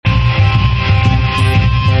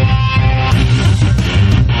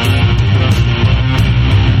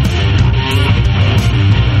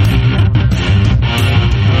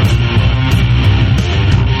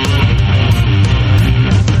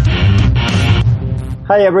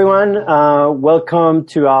Hi everyone, welcome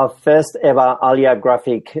to our first ever Alia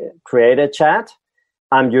Graphic Creator Chat.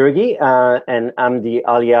 I'm Jurgi, and I'm the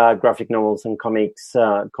Alia Graphic Novels and Comics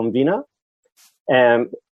convener.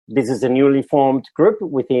 This is a newly formed group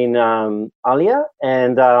within Alia,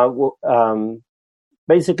 and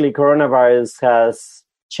basically coronavirus has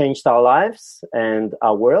changed our lives and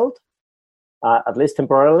our world, at least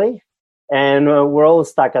temporarily. And we're all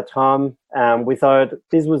stuck at home. We thought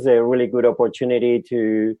this was a really good opportunity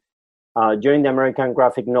to join the American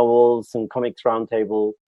Graphic Novels and Comics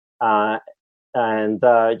Roundtable, and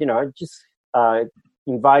just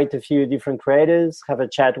invite a few different creators, have a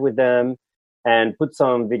chat with them, and put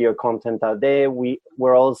some video content out there.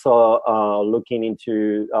 We're also looking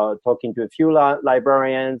into talking to a few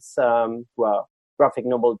librarians who are graphic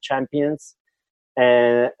novel champions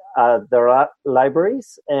and their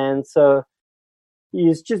libraries. And so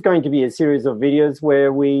it's just going to be a series of videos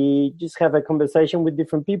where we just have a conversation with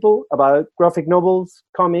different people about graphic novels,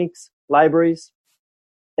 comics, libraries,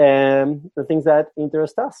 and the things that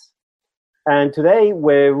interest us. And today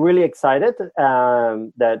we're really excited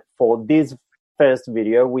that for this first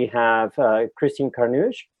video we have Christian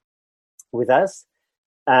Carnouche with us.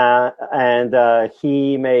 And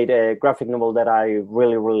he made a graphic novel that I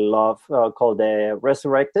really, really love called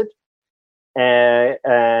Resurrected.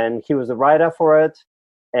 And he was a writer for it.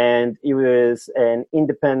 And it was an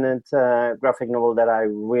independent graphic novel that I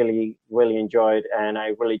really, really enjoyed. And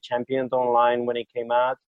I really championed online when it came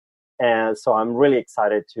out. And so I'm really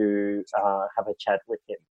excited to have a chat with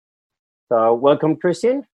him. So welcome,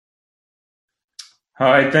 Christian.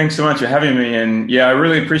 Hi, thanks so much for having me. And yeah, I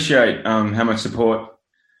really appreciate how much support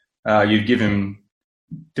you've given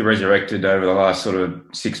to Resurrected over the last sort of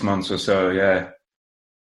 6 months or so. Yeah,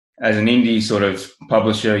 as an indie sort of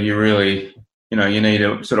publisher, you really, you need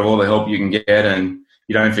sort of all the help you can get, and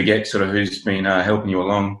you don't forget sort of who's been helping you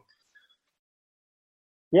along.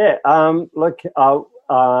 Yeah, look,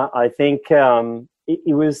 I think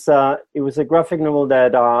it was a graphic novel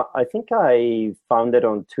that I think I found it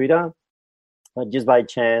on Twitter just by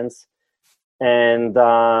chance. And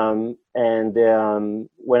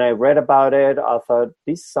when I read about it, I thought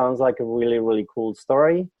this sounds like a really, really cool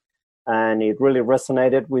story, and it really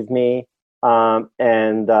resonated with me. So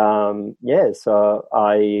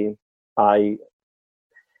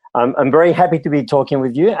I'm very happy to be talking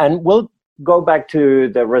with you, and we'll go back to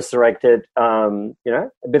the Resurrected, a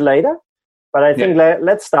bit later. But I think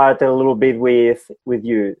let's start a little bit with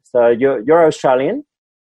you. So you're Australian,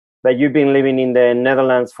 but you've been living in the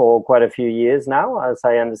Netherlands for quite a few years now, as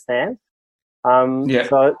I understand.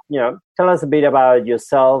 So, tell us a bit about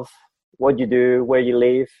yourself, what you do, where you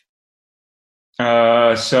live.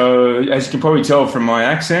 So, as you can probably tell from my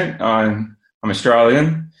accent, I'm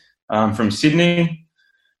Australian. I'm from Sydney.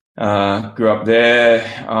 Grew up there.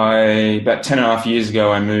 About 10.5 years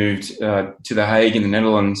ago, I moved to The Hague in the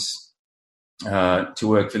Netherlands to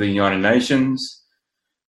work for the United Nations.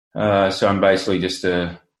 So I'm basically just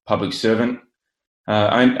a public servant.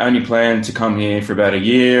 I only planned to come here for about a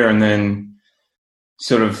year, and then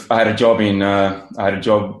sort of I had a job in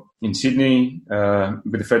Sydney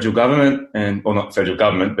with the federal government, not federal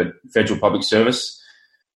government, but federal public service.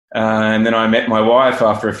 And then I met my wife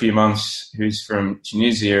after a few months, who's from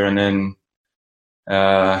Tunisia, and then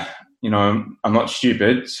I'm not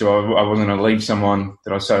stupid, so I wasn't going to leave someone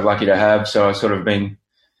that I was so lucky to have. So I sort of been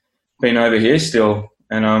over here still,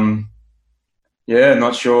 and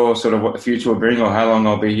not sure sort of what the future will bring or how long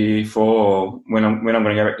I'll be here for, or when I'm going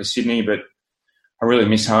to go back to Sydney. But I really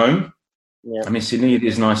miss home. Yeah. I miss Sydney. It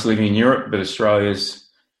is nice living in Europe, but Australia's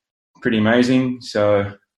pretty amazing.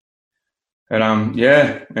 So, but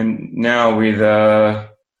and now with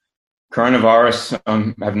coronavirus,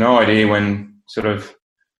 I have no idea when sort of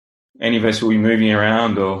any of us will be moving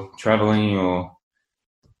around or traveling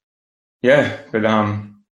but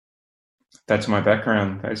that's my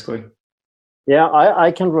background basically. Yeah,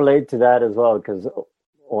 I can relate to that as well, because,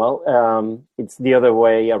 it's the other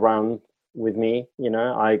way around with me.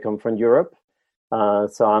 I come from Europe,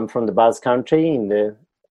 so I'm from the Basque Country in the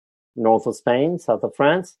north of Spain, south of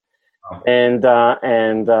France, and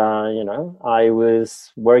I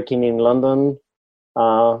was working in London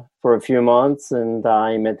for a few months, and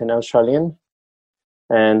I met an Australian,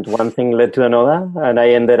 and one thing led to another, and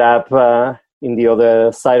I ended up in the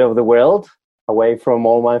other side of the world, away from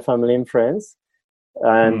all my family and friends.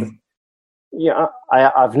 And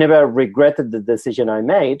I've never regretted the decision I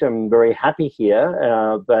made. I'm very happy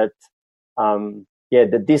here, but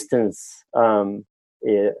the distance,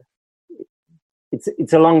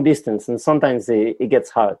 it's a long distance, and sometimes it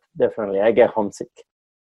gets hard. Definitely, I get homesick.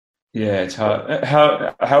 Yeah, it's hard.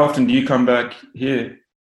 How often do you come back here?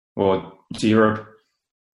 or to Europe?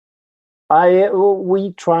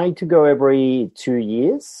 We try to go every 2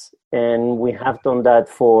 years, and we have done that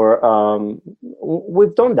for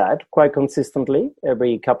we've done that quite consistently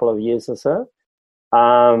every couple of years or so.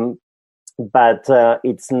 But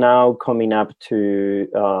it's now coming up to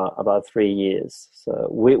about 3 years. So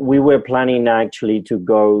we were planning actually to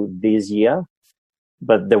go this year,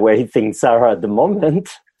 but the way things are at the moment,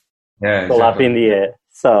 Yeah, it's all up in exactly. the air.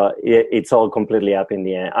 So it's all completely up in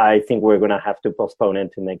the air. I think we're going to have to postpone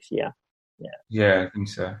it to next year. Yeah. Yeah, I think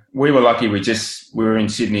so. We were lucky. We were in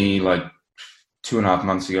Sydney like 2.5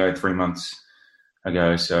 months ago, 3 months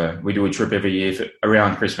ago. So we do a trip every year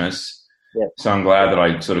around Christmas. Yeah. So I'm glad that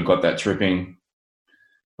I sort of got that trip in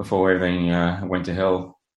before everything went to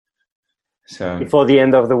hell. So Before the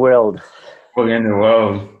end of the world. before the end of the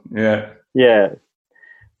world, yeah. Yeah.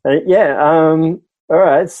 Yeah. All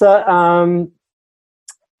right. So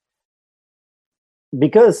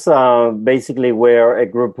because basically we're a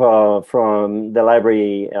group from the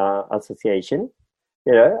library association,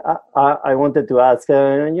 I wanted to ask,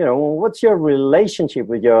 what's your relationship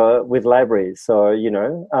with libraries? So,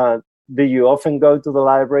 do you often go to the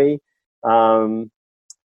library?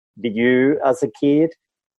 Did you as a kid?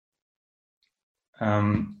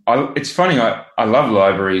 It's funny. I love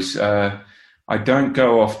libraries. I don't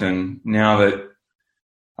go often now that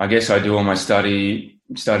I guess I do all my studying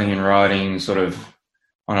and writing sort of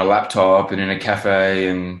on a laptop and in a cafe,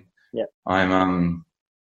 and Yeah. I'm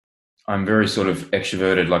very sort of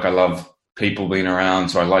extroverted. Like I love people being around,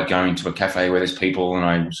 so I like going to a cafe where there's people, and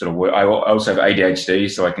I sort of work. I also have ADHD,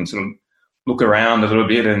 so I can sort of look around a little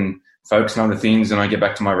bit and focus on other things, and I get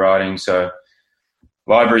back to my writing. So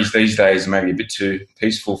libraries these days are maybe a bit too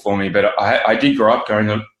peaceful for me, but I did grow up going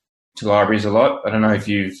to libraries a lot. I don't know if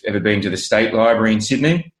you've ever been to the State Library in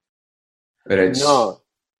Sydney, but No.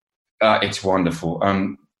 it's wonderful.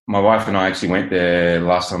 My wife and I actually went there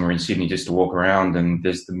last time we were in Sydney just to walk around, and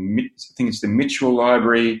there's I think it's the Mitchell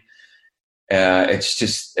Library.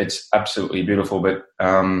 It's absolutely beautiful. But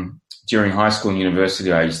during high school and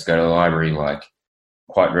university, I used to go to the library like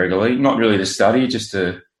quite regularly, not really to study, just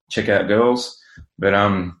to check out girls, but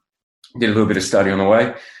did a little bit of study on the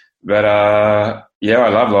way. But yeah, I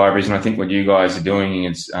love libraries, and I think what you guys are doing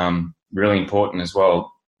is really important as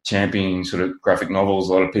well, championing sort of graphic novels.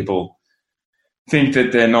 A lot of people think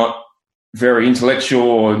that they're not very intellectual,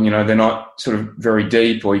 or they're not sort of very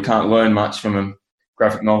deep, or you can't learn much from them,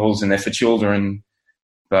 graphic novels, and they're for children.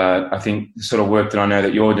 But I think the sort of work that I know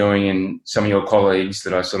that you're doing and some of your colleagues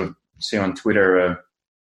that I sort of see on Twitter are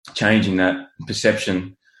changing that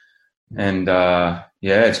perception. And yeah,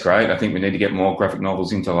 it's great. I think we need to get more graphic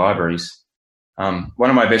novels into libraries. One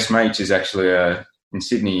of my best mates is actually in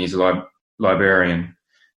Sydney. He's a librarian,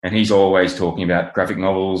 and he's always talking about graphic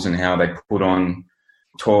novels and how they put on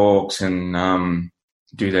talks and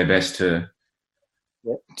do their best to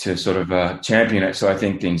sort of champion it. So I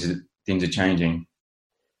think things are changing.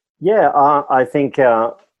 Yeah, I think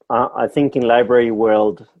in library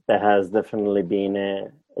world there has definitely been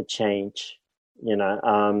a change,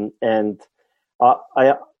 and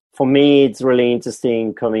I for me it's really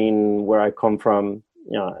interesting coming where I come from,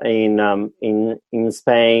 in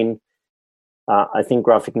Spain. I think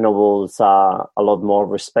graphic novels are a lot more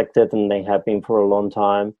respected than they have been for a long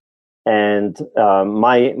time. And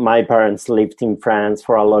my parents lived in France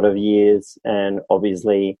for a lot of years, and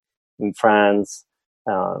obviously in France,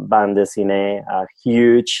 bande dessinée are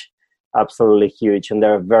huge, absolutely huge, and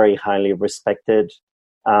they're very highly respected.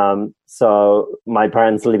 So my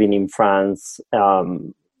parents living in France,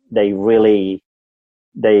 they really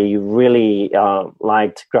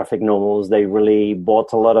liked graphic novels. They really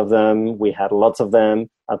bought a lot of them. We had lots of them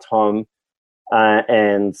at home.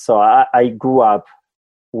 And so I grew up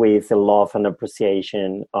with a love and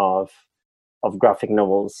appreciation of graphic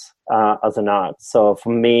novels as an art. So for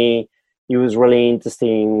me, it was really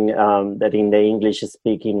interesting that in the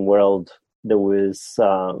English-speaking world, there was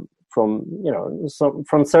from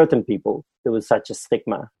certain people there was such a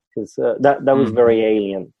stigma, because that was very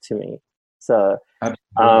alien to me. So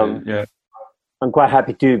yeah, I'm quite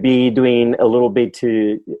happy to be doing a little bit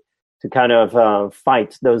to kind of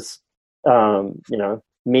fight those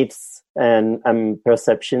myths and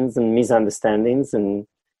perceptions and misunderstandings, and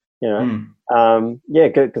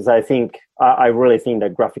because I really think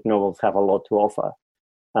that graphic novels have a lot to offer.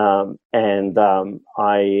 And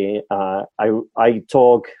I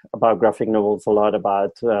talk about graphic novels a lot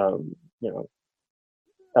about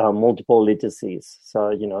multiple literacies.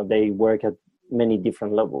 So they work at many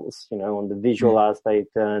different levels. On the visual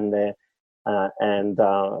aspect and the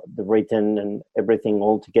written and everything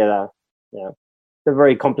all together. They're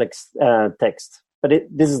very complex text. but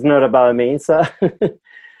this is not about me. So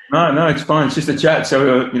No, it's fine. It's just a chat.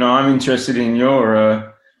 So, I'm interested in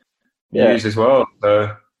your yeah, views as well.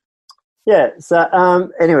 So, yeah.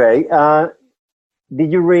 So anyway,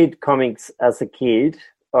 did you read comics as a kid,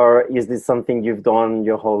 or is this something you've done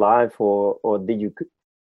your whole life, or did you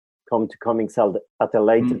come to comics at a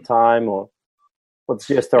later time, or what's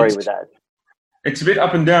your story with that? it's a bit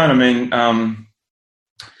up and down. I mean,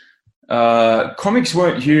 comics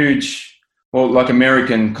weren't huge. Well, like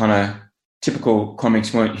American kind of typical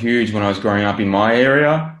comics weren't huge when I was growing up in my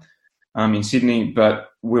area, in Sydney. But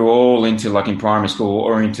we were all into, like in primary school,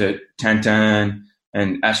 or into Tintin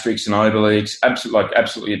and Asterix and Obelix.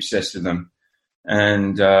 Absolutely obsessed with them,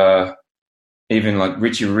 and even like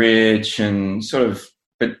Richie Rich and sort of.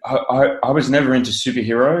 But I was never into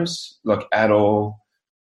superheroes like at all,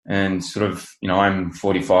 and sort of I'm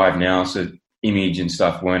 45 now, so Image and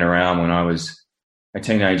stuff weren't around when I was a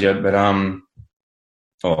teenager, but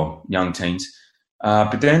or young teens.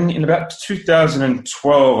 But then in about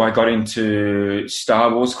 2012, I got into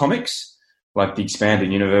Star Wars comics, like the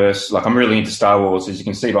expanded universe. Like I'm really into Star Wars, as you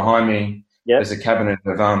can see behind me. Yep. There's a cabinet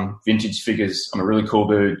of vintage figures. I'm a really cool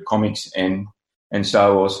dude, comics and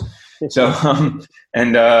Star Wars. So so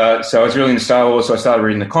I was really into Star Wars. So I started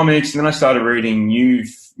reading the comics, and then I started reading New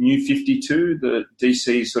 52, the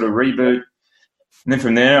DC sort of reboot. And then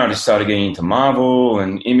from there, I just started getting into Marvel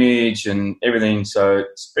and Image and everything. So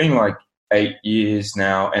it's been like 8 years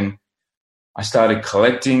now, and I started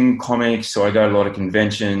collecting comics. So I go to a lot of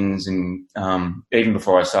conventions, and even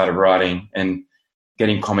before I started writing and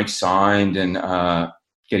getting comics signed and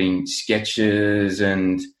getting sketches.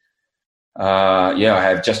 And I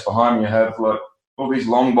have just behind me, I have like all these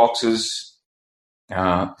long boxes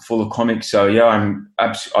full of comics. So yeah,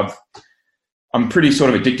 I'm pretty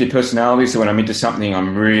sort of addictive personality, so when I'm into something,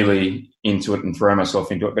 I'm really into it and throw myself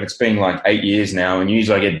into it. But it's been like 8 years now, and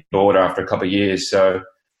usually I get bored after a couple of years. So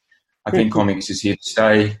I think comics is here to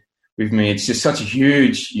stay with me. It's just such a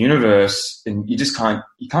huge universe, and you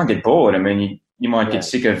can't get bored. I mean, you might get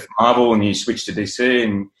sick of Marvel and you switch to DC,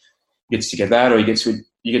 and you get sick of that, or you get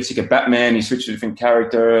sick of Batman, you switch to a different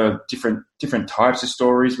character, different types of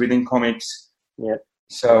stories within comics. Yeah.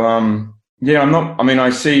 So I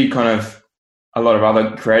see kind of a lot of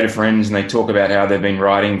other creative friends, and they talk about how they've been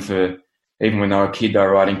writing even when they were a kid, they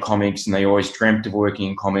were writing comics, and they always dreamt of working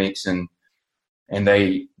in comics, and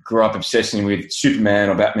they grew up obsessing with Superman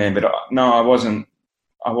or Batman. But no, I wasn't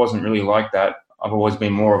really like that. I've always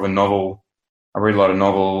been more of a novel. I read a lot of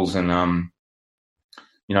novels, and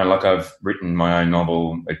like I've written my own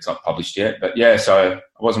novel. It's not published yet, but yeah, so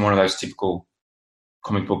I wasn't one of those typical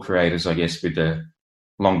comic book creators, I guess, with the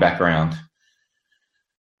long background.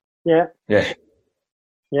 Yeah. Yeah.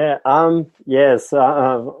 Yeah. Yes.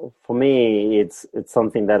 For me, it's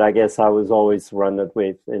something that I guess I was always surrounded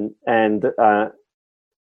with, and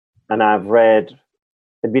I've read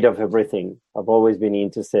a bit of everything. I've always been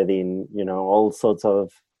interested in all sorts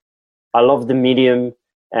of. I love the medium,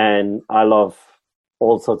 and I love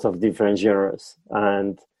all sorts of different genres,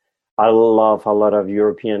 and I love a lot of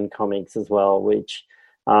European comics as well, which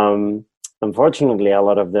unfortunately a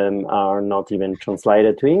lot of them are not even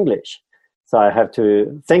translated to English. So I have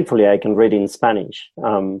to, thankfully I can read in Spanish.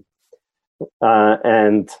 And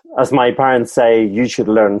as my parents say, you should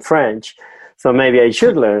learn French. So maybe I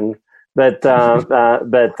should learn, but I've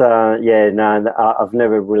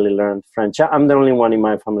never really learned French. I'm the only one in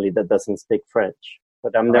my family that doesn't speak French,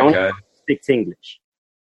 but I'm the only one who speaks English.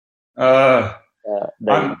 I'm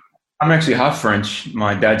actually half French.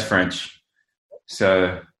 My dad's French,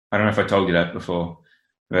 so I don't know if I told you that before,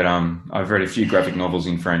 but I've read a few graphic novels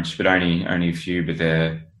in French, but only a few. But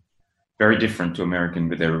they're very different to American,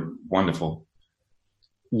 but they're wonderful.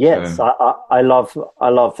 Yes, so, I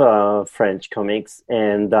love French comics,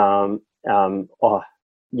 and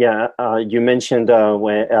you mentioned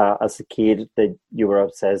when as a kid that you were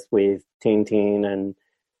obsessed with Tintin and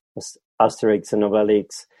Asterix and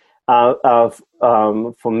Obelix.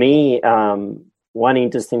 For me, one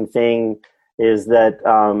interesting thing is that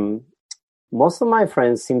most of my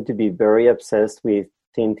friends seem to be very obsessed with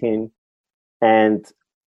Tintin, and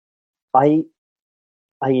I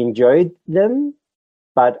enjoyed them,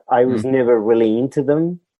 but I was never really into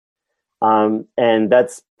them. And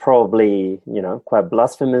that's probably, quite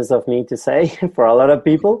blasphemous of me to say for a lot of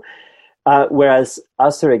people. Whereas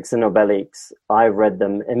Asterix and Obelix, I read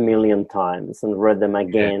them a million times and read them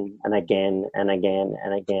again and again and again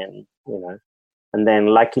and again, And then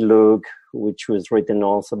Lucky Luke, which was written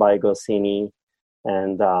also by Goscinny,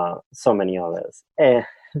 and so many others.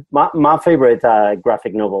 My favorite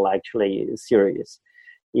graphic novel series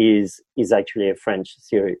is actually a French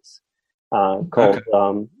series. called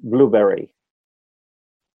Okay. Blueberry.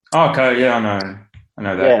 Oh, okay. Yeah, I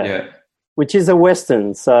know that. Yeah, Yeah. which is a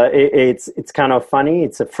western. So it's kind of funny.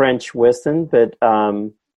 It's a French western, but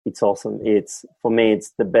it's awesome. It's for me, it's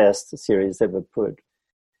the best series ever put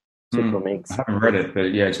to I comics. haven't read it,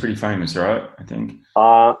 but yeah, it's pretty famous, right? I think.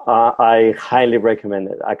 I highly recommend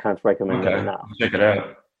it. I can't recommend it Okay, enough. I'll check it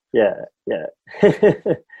out. Yeah, yeah.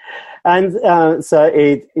 And so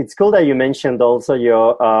it's cool that you mentioned also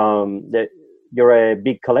that you're a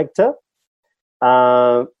big collector,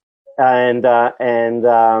 uh, and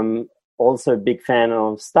also a big fan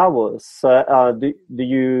of Star Wars. So do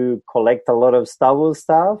you collect a lot of Star Wars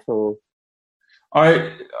stuff? Or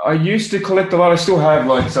I used to collect a lot. I still have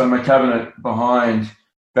like so my cabinet behind.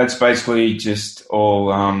 That's basically just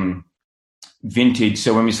all vintage.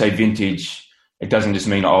 So when we say vintage, it doesn't just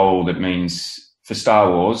mean old. It means for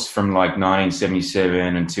Star Wars from like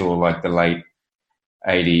 1977 until like the late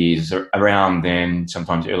 80s, or around then,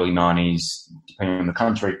 sometimes early 90s, depending on the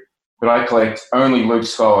country. But I collect only Luke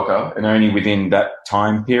Skywalker and only within that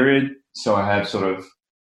time period. So I have sort of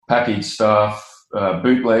packaged stuff,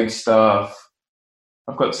 bootleg stuff.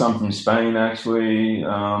 I've got some from Spain actually,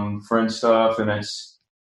 French stuff, and it's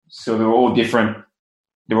so they're all different.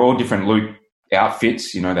 They're all different Luke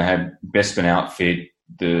outfits. You know, they have Bespin outfit,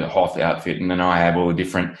 the Hoth outfit, and then I have all the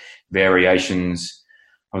different variations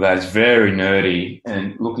of that. It's very nerdy,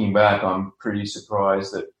 and looking back, I'm pretty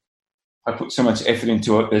surprised that I put so much effort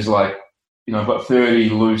into it. There's like, you know, I've got 30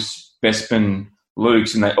 loose Bespin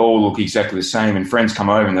Lukes, and they all look exactly the same. And friends come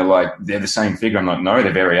over and they're like, they're the same figure. I'm like, no,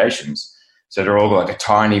 they're variations. So they're all like a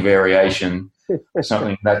tiny variation or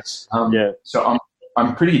something. That's yeah, So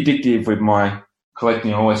I'm pretty addictive with my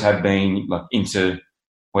collecting. I always have been like into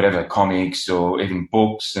whatever comics or even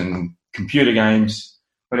books and computer games,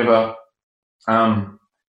 whatever.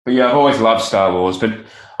 But yeah, I've always loved Star Wars, but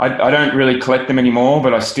I don't really collect them anymore.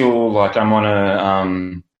 But I still like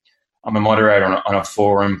I'm a moderator on a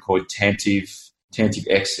forum called Tantive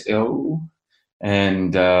XL,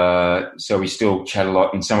 and so we still chat a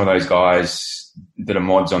lot. And some of those guys that are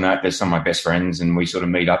mods on that, they're some of my best friends, and we sort of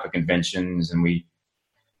meet up at conventions and we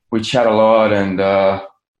chat a lot. And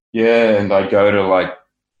yeah, and I go to like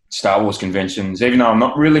Star Wars conventions, even though I'm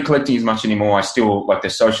not really collecting as much anymore. I still like the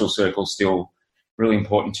social circle, still really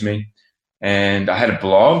important to me. And I had a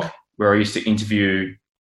blog where I used to interview.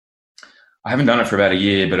 I haven't done it for about a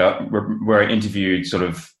year, but where I interviewed sort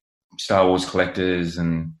of Star Wars collectors,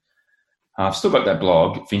 and I've still got that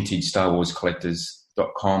blog,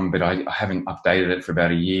 vintagestarwarscollectors.com, but I haven't updated it for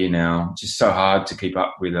about a year now. It's just so hard to keep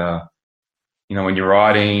up with, you know, when you're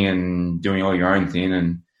writing and doing all your own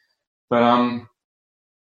thing. But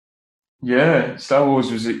yeah, Star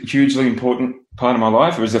Wars was a hugely important part of my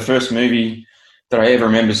life. It was the first movie that I ever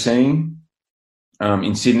remember seeing.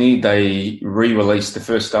 In Sydney, they re-released the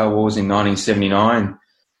first Star Wars in 1979,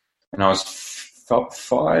 and I was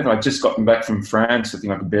 5. I'd just gotten back from France. I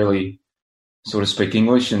think I could barely sort of speak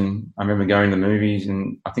English, and I remember going to the movies,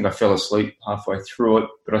 and I think I fell asleep halfway through it,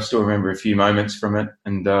 but I still remember a few moments from it,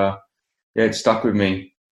 and yeah, it stuck with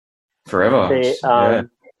me forever.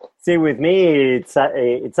 See, with me, it's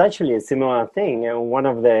actually a similar thing. And one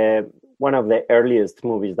of the earliest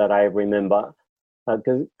movies that I remember,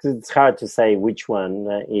 because it's hard to say which one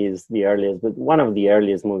is the earliest, but one of the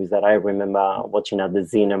earliest movies that I remember watching at the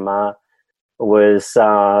cinema was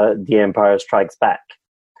The Empire Strikes Back.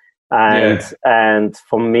 And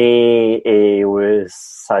for me, it was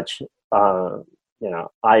such, you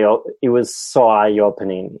know, it was so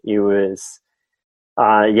eye-opening. It was,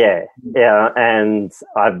 yeah, and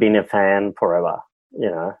I've been a fan forever,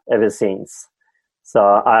 you know, ever since. So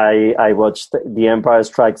I watched The Empire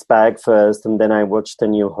Strikes Back first, and then I watched A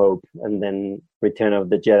New Hope, and then Return of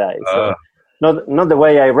the Jedi. So not the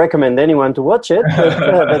way I recommend anyone to watch it,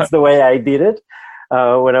 but that's the way I did it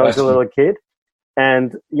when I was a little kid.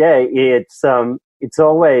 And yeah, it's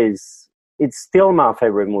still my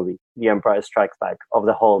favorite movie, The Empire Strikes Back, of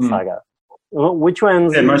the whole saga. Which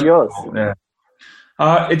one's yours? Yeah.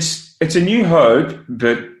 It's A New Hope,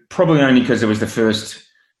 but probably only because it was the first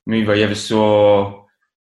movie I ever saw.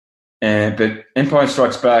 But Empire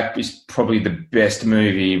Strikes Back is probably the best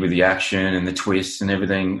movie with the action and the twists and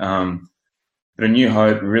everything. But A New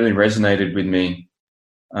Hope really resonated with me.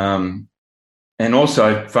 And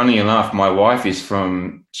also, funny enough, my wife is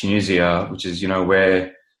from Tunisia, which is, you know,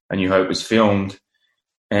 where A New Hope was filmed.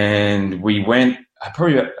 And we went,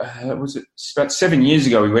 probably about 7 years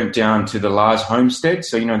ago, we went down to the Lars homestead.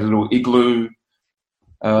 So, you know, the little igloo,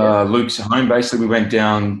 Luke's home. Basically, we went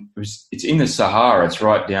down, it's in the Sahara. It's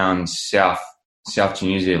right down South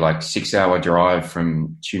Tunisia, like 6-hour drive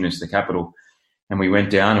from Tunis, the capital. and we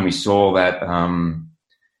went down and we saw that.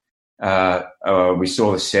 We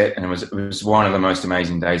saw the set, and it was one of the most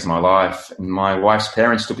amazing days of my life. And my wife's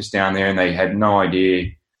parents took us down there, and they had no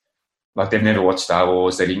idea. Like, they've never watched Star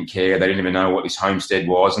Wars. They didn't care. They didn't even know what this homestead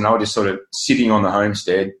was. And they were just sort of sitting on the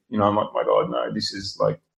homestead. You know, I'm like, my God, no, this is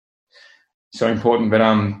like so important.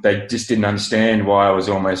 But they just didn't understand why I was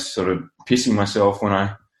almost sort of pissing myself when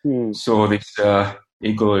I saw this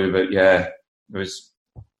igloo. But yeah, it was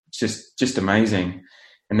just amazing.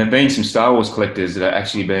 And there've been some Star Wars collectors that have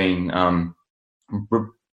actually been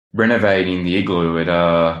renovating the igloo.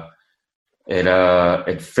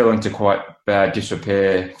 It fell into quite bad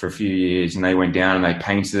disrepair for a few years, and they went down and they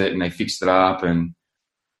painted it and they fixed it up. And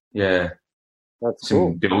yeah, that's some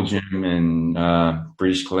cool. Belgium and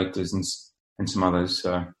British collectors and some others.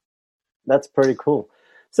 So that's pretty cool.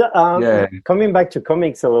 So coming back to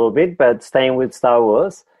comics a little bit, but staying with Star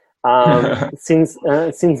Wars. Since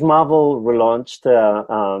Marvel relaunched,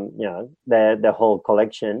 the whole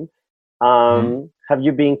collection, have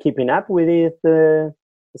you been keeping up with the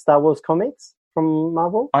Star Wars comics from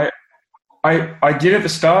Marvel? I did at the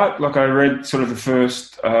start. Like, I read sort of the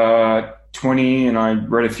first 20, and I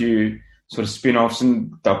read a few sort of spin-offs,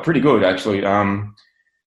 and they're pretty good actually. And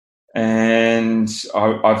I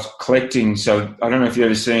was collecting. So I don't know if you've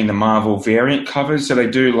ever seen the Marvel variant covers. So they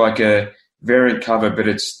do like a variant cover, but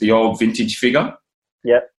it's the old vintage figure.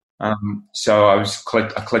 Yeah. So I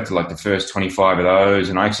collected like the first 25 of those,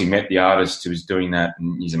 and I actually met the artist who was doing that,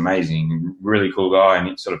 and he's amazing, really cool guy, and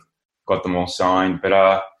it sort of got them all signed. But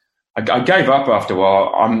I gave up after a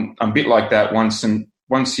while. I'm a bit like that. Once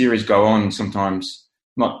series go on, sometimes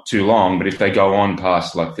not too long, but if they go on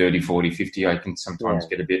past like 30, 40, 50, I can sometimes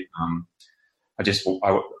get a bit. I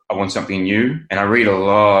want something new, and I read a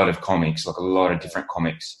lot of comics, like a lot of different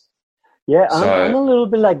comics. Yeah, I'm a little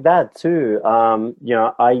bit like that too.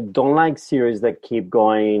 I don't like series that keep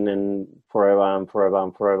going and forever and forever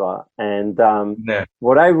and forever. And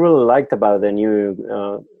what I really liked about the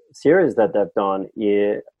new series that they've done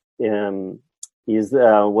is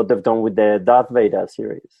what they've done with the Darth Vader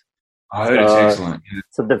series. I heard it's excellent.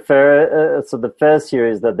 So the first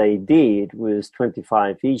series that they did was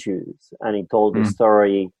 25 issues, and it told the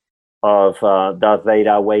story of Darth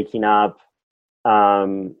Vader waking up.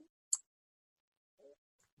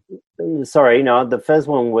 The first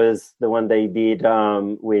one was the one they did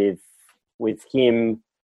with him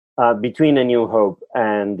between A New Hope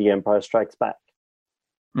and The Empire Strikes Back.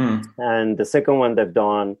 And the second one they've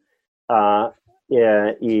done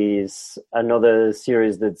is another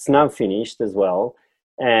series that's now finished as well,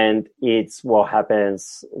 and it's what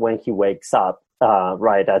happens when he wakes up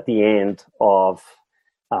right at the end of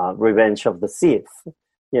Revenge of the Sith,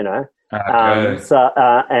 you know.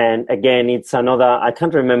 And again, it's another, I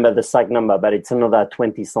can't remember the exact number, but it's another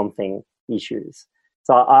 20-something issues.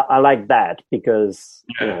 So I like that because,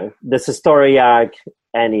 you know, there's a story arc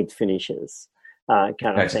and it finishes kind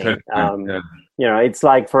of thing. You know, it's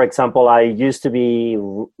like, for example, I used to be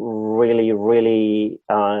really, really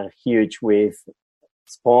huge with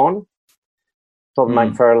Spawn, Todd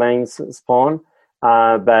McFarlane's Spawn.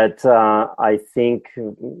 But I think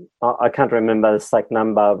I can't remember the exact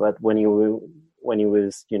number. But when he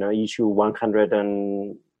was, you know, issue 100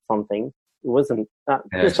 and something, it wasn't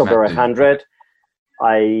just over 100.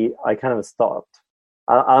 I kind of stopped.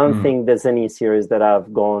 I don't think there's any series that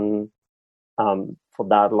I've gone for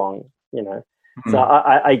that long, you know. So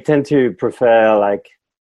I tend to prefer like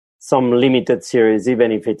some limited series,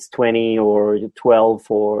 even if it's 20 or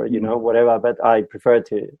 12 or, you know, whatever, but I prefer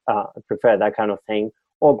that kind of thing,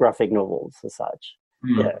 or graphic novels as such.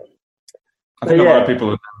 Yeah. I think a lot of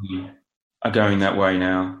people are going that way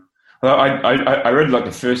now. Well, I read like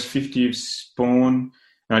the first 50 of Spawn,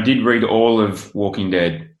 and I did read all of Walking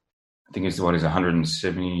Dead. I think it's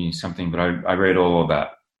 170 something, but I read all of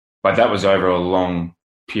that. But that was over a long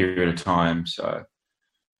period of time, so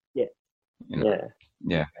yeah. You know,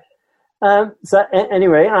 yeah. So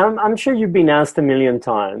anyway, I'm sure you've been asked a million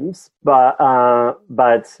times,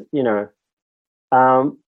 but you know,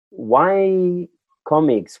 why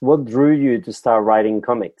comics? What drew you to start writing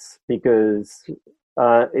comics? Because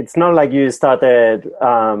it's not like you started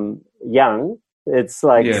young. It's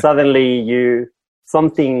like suddenly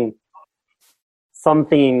something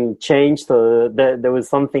changed. There was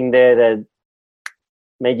something there that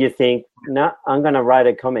made you think, "No, I'm going to write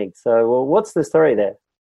a comic." So, well, what's the story there?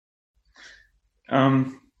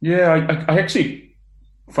 I actually,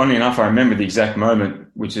 funnily enough, I remember the exact moment,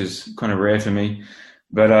 which is kind of rare for me.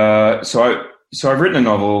 But so I've written a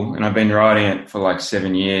novel, and I've been writing it for like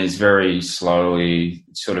 7 years, very slowly.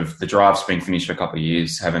 Sort of the draft's been finished for a couple of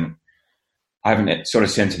years. Haven't I haven't sort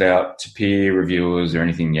of sent it out to peer reviewers or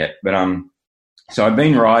anything yet. But so I've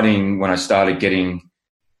been writing when I started getting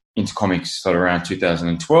into comics sort of around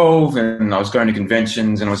 2012, and I was going to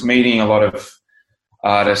conventions and I was meeting a lot of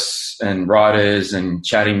artists and writers and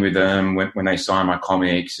chatting with them when they sign my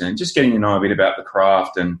comics and just getting to know a bit about the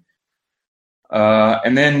craft. And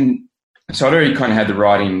then, so I'd already kind of had the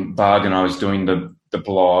writing bug, and I was doing the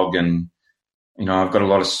blog, and, you know, I've got a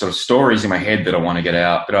lot of sort of stories in my head that I want to get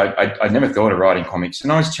out, but I never thought of writing comics.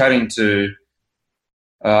 And I was chatting to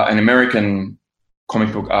an American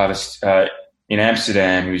comic book artist in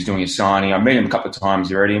Amsterdam who was doing a signing. I've met him a couple of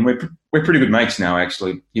times already, and we're pretty good mates now,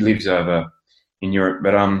 actually. He lives over in Europe,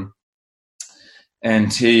 but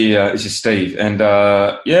and he is just Steve, and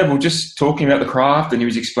we're just talking about the craft, and he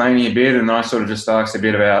was explaining a bit, and I sort of just asked a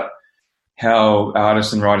bit about how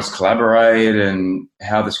artists and writers collaborate and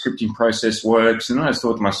how the scripting process works, and I just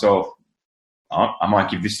thought to myself, I might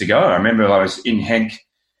give this a go. I remember I was in Henk,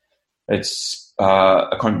 it's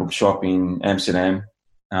a comic book shop in Amsterdam,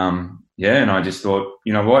 and I just thought,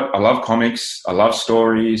 you know what, I love comics, I love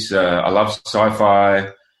stories, I love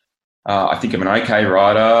sci-fi. I think I'm an okay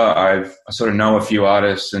writer. I sort of know a few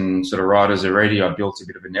artists and sort of writers already. I've built a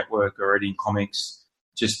bit of a network already in comics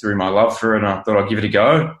just through my love for it, and I thought I'd give it a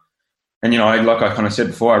go. And, you know, like I kind of said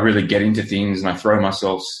before, I really get into things and I throw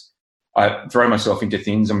myself into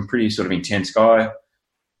things. I'm a pretty sort of intense guy.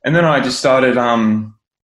 And then I just started, had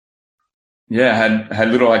a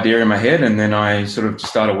little idea in my head, and then I sort of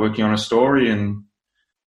started working on a story, and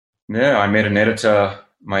I met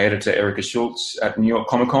my editor, Erica Schultz, at New York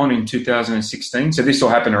Comic Con in 2016. So this all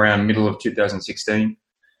happened around middle of 2016.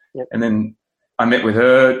 Yep. And then I met with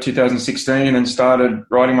her 2016 and started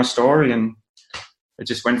writing my story, and it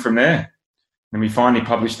just went from there. And we finally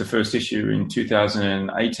published the first issue in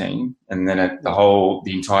 2018, and then the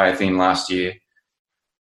entire thing last year.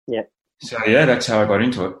 Yeah. So that's how I got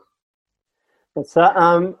into it. So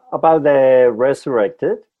about the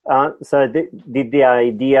Resurrected. So did the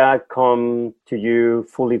idea come to you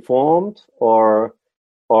fully formed, or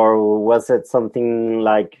was it something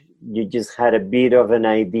like you just had a bit of an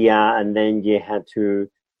idea and then you had to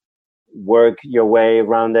work your way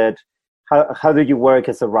around it? How do you work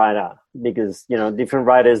as a writer? Because, you know, different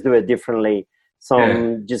writers do it differently.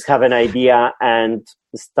 Some just have an idea and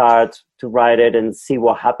start to write it and see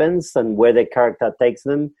what happens and where the character takes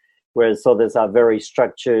them. Whereas others are very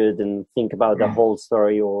structured and think about the whole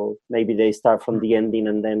story, or maybe they start from the ending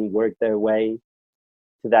and then work their way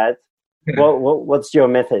to that. Yeah. What's your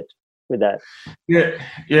method with that? Yeah.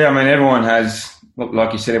 I mean, everyone has,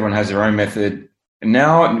 like you said, everyone has their own method.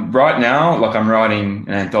 Right now, like I'm writing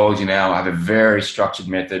an anthology now, I have a very structured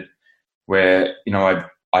method where, you know,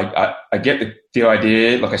 I get the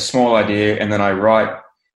idea, like a small idea, and then I write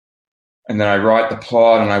the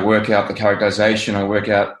plot, and I work out the characterization, I work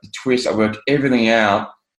out the twist, I work everything out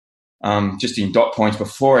just in dot points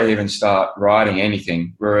before I even start writing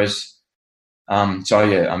anything. Whereas, I'm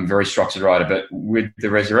a very structured writer. But with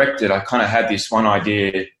The Resurrected, I kind of had this one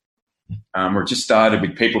idea where it just started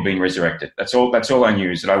with people being resurrected. That's all I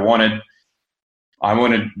knew, is that I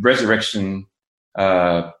wanted resurrection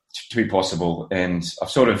to be possible. And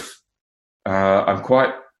I've sort of, I'm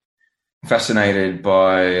quite fascinated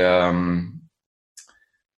by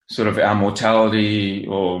sort of our mortality,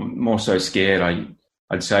 or more so scared,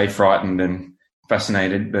 I'd say, frightened and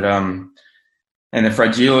fascinated, but and the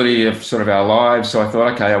fragility of sort of our lives. So I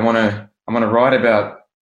thought, okay, I want to write about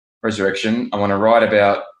resurrection. I want to write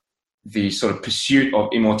about the sort of pursuit of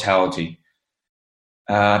immortality.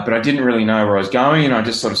 But I didn't really know where I was going, and I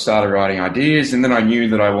just sort of started writing ideas, and then I knew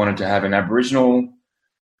that I wanted to have an Aboriginal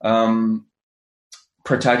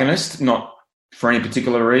protagonist, not for any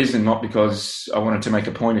particular reason, not because I wanted to make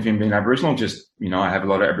a point of him being Aboriginal. Just, you know, I have a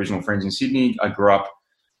lot of Aboriginal friends in Sydney. I grew up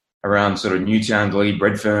around sort of Newtown, Glebe,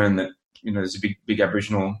 Redfern, that, you know, there's a big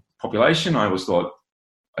Aboriginal population. I always thought,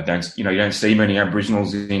 you don't see many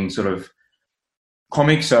Aboriginals in sort of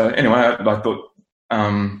comics. So anyway, I thought,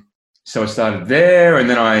 so I started there, and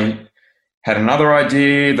then I had another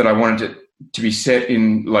idea that I wanted to be set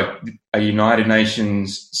in like a United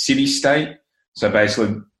Nations city-state. So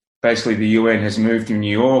basically the UN has moved to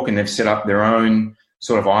New York, and they've set up their own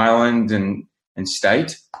sort of island and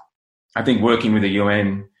state. I think working with the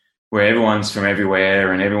UN, where everyone's from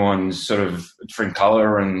everywhere and everyone's sort of different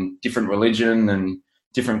color and different religion and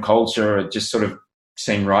different culture, it just sort of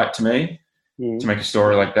seemed right to me to make a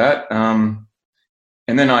story like that.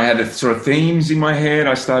 And then I had the sort of themes in my head.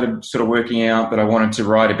 I started sort of working out that I wanted to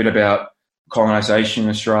write a bit about colonisation in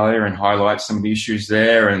Australia and highlight some of the issues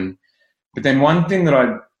there. But then one thing that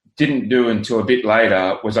I didn't do until a bit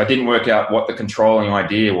later was I didn't work out what the controlling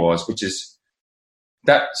idea was, which is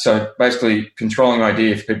so basically controlling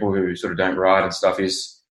idea for people who sort of don't write and stuff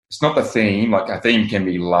is, it's not the theme. Like a theme can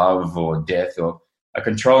be love or death, or a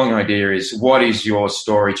controlling idea is, what is your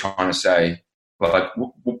story trying to say? Like,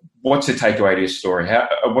 what's the takeaway to your story?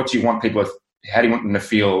 What do you want people, how do you want them to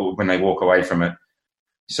feel when they walk away from it?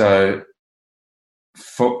 So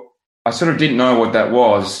I sort of didn't know what that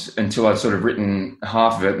was until I'd sort of written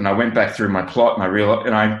half of it, and I went back through my plot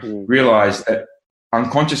and I realized that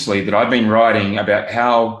unconsciously that I've been writing about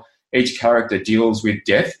how each character deals with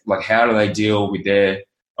death, like how do they deal with their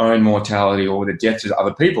own mortality or with the deaths of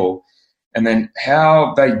other people, and then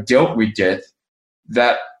how they dealt with death.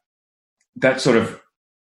 That sort of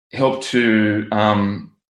helped to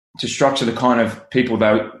structure the kind of people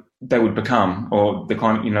they would become, or the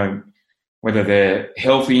kind of, you know, whether they're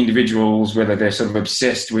healthy individuals, whether they're sort of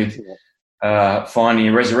obsessed with finding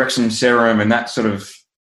a resurrection serum, and that sort of,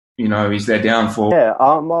 you know, is their downfall. Yeah,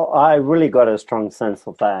 I really got a strong sense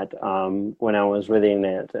of that when I was reading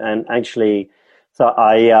it, and actually, so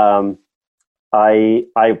I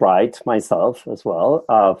write myself as well.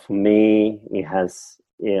 For me, it has,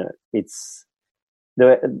 it's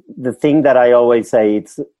the thing that I always say.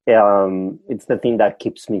 It's the thing that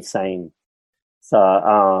keeps me sane. So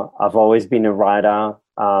I've always been a writer.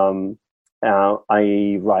 I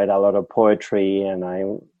write a lot of poetry, and I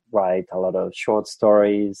write a lot of short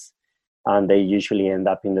stories, and they usually end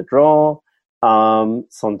up in the drawer.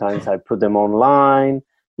 Sometimes I put them online,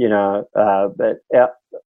 you know, but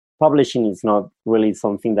publishing is not really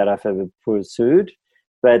something that I've ever pursued,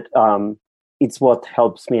 but it's what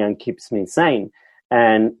helps me and keeps me sane.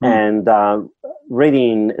 And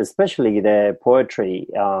reading, especially the poetry,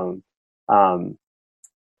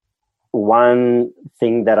 one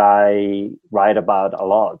thing that I write about a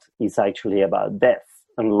lot is actually about death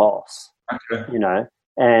and loss, you know,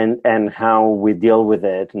 and how we deal with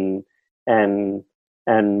it, and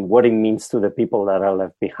what it means to the people that are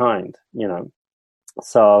left behind, you know.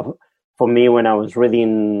 So for me, when I was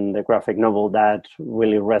reading the graphic novel, that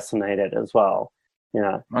really resonated as well, you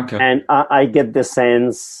know. And I get the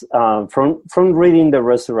sense from reading The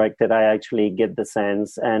Resurrected, I actually get the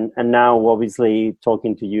sense, and now obviously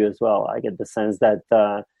talking to you as well, I get the sense that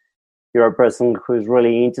you're a person who's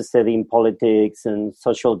really interested in politics and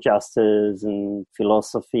social justice and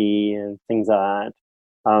philosophy and things like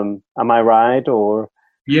that. Am I right? Or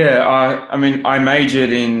yeah, I mean, I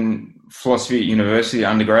majored in philosophy at university,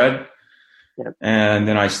 undergrad. Yep. And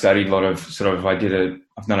then I studied a lot of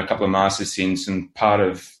I've done a couple of masters since, and part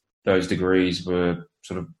of those degrees were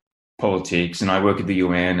sort of politics, and I work at the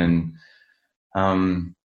UN,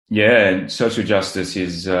 and social justice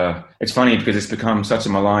is, it's funny because it's become such a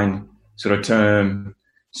maligned sort of term,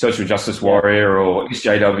 social justice warrior or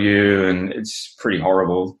SJW, and it's pretty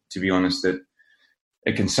horrible, to be honest, that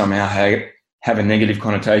it can somehow have a negative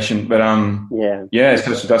connotation. But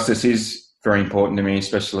social justice is very important to me,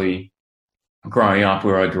 especially growing up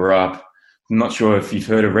where I grew up. I'm not sure if you've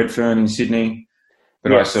heard of Redfern in Sydney,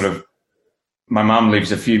 but yes. My mum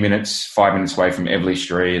lives 5 minutes away from Everleigh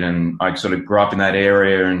Street, and I sort of grew up in that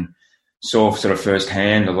area and saw sort of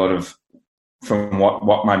firsthand a lot of from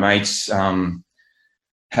what my mates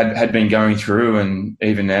had been going through, and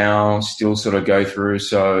even now still sort of go through.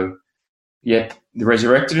 So yeah, The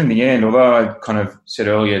Resurrected in the end, although I kind of said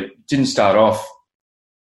earlier, didn't start off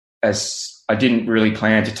as, I didn't really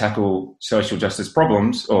plan to tackle social justice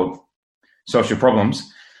problems or social problems,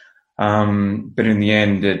 but in the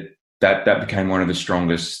end, that became one of the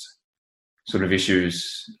strongest sort of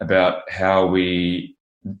issues about how the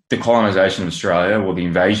colonisation of Australia, or the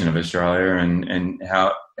invasion of Australia, and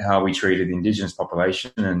how we treated the Indigenous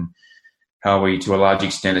population, and how we, to a large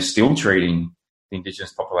extent, are still treating the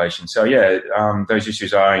Indigenous population. So those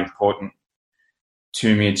issues are important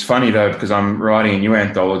to me. It's funny though, because I'm writing a new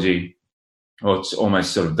anthology. Well, it's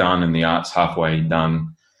almost sort of done, and the art's halfway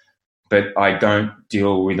done, but I don't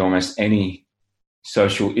deal with almost any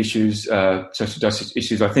social issues, social justice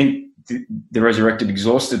issues. I think the Resurrected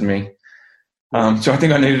exhausted me. So I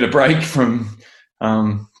think I needed a break from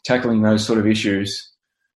tackling those sort of issues.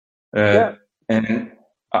 And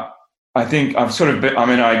I think I've sort of been, I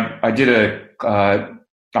mean,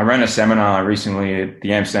 I ran a seminar recently at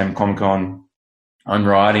the Amsterdam Comic Con on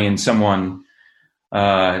writing, and someone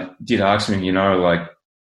did ask me, you know, like,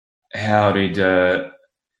 how did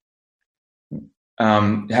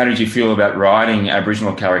you feel about writing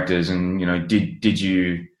Aboriginal characters, and, you know, did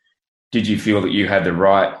you feel that you had the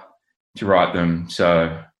right to write them?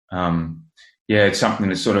 So it's something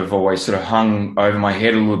that sort of always sort of hung over my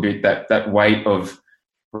head a little bit, that weight of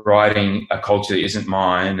writing a culture that isn't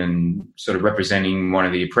mine, and sort of representing one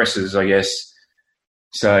of the oppressors, I guess.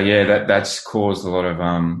 So that's caused a lot of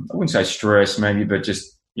I wouldn't say stress maybe, but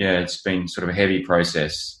just it's been sort of a heavy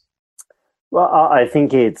process. Well, I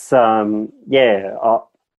think it's something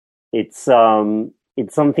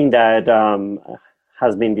that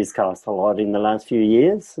has been discussed a lot in the last few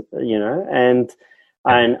years,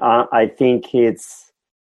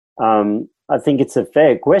 I think it's a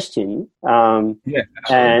fair question, and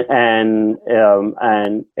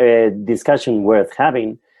a discussion worth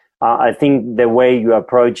having. I think the way you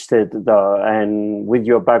approached it, and with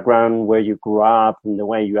your background, where you grew up, and the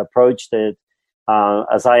way you approached it,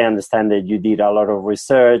 as I understand it, you did a lot of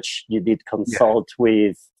research. You did consult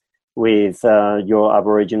with your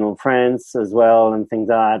Aboriginal friends as well, and things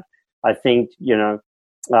like that. I think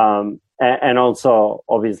and also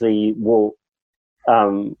obviously what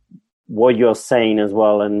you're saying as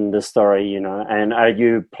well in the story, and are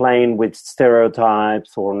you playing with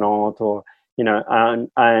stereotypes or not, or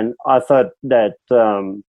and I thought that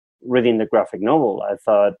reading the graphic novel,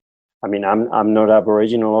 I'm not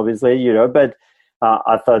Aboriginal, obviously, but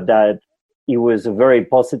I thought that it was a very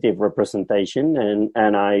positive representation,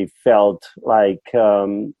 and I felt like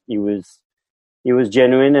it was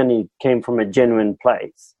genuine, and it came from a genuine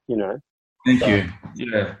place, Thank you.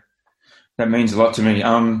 Yeah, that means a lot to me.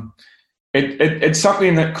 It's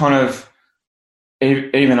something that kind of,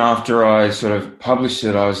 even after I sort of published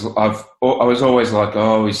it, I was always like,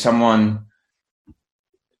 oh, is someone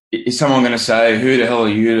going to say, who the hell are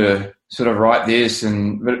you to sort of write this?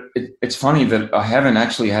 But it's funny that I haven't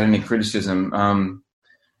actually had any criticism.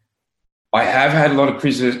 I have had a lot of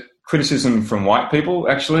criticism from white people.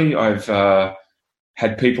 Actually, I've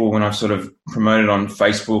had people, when I've sort of promoted on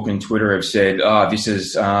Facebook and Twitter, have said, this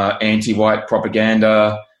is anti-white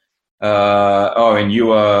propaganda. And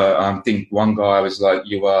you are, I think one guy was like,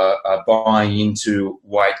 you are buying into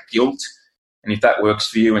white guilt. And if that works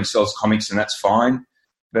for you and sells comics, then that's fine.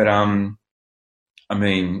 But,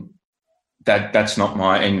 that's not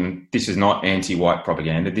and this is not anti-white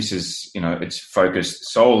propaganda. This is, it's focused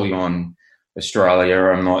solely on Australia.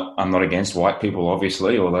 I'm not against white people,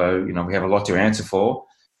 obviously, although, we have a lot to answer for,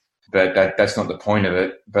 but that's not the point of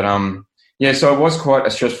it. But, so it was quite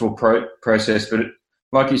a stressful process, but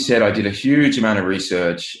like you said, I did a huge amount of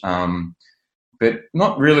research, but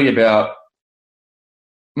not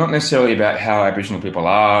necessarily about how Aboriginal people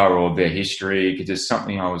are or their history, because it's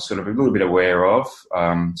something I was sort of a little bit aware of.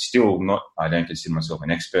 Still not, I don't consider myself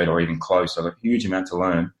an expert or even close. I've got a huge amount to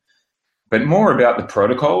learn, but more about the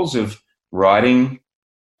protocols of writing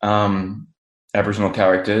Aboriginal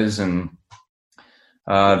characters. And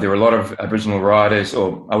there were a lot of Aboriginal writers,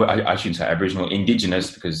 or I shouldn't say Aboriginal,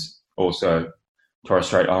 Indigenous, because also Torres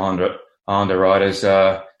Strait Islander writers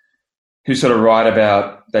who sort of write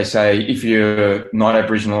about, they say, if you're not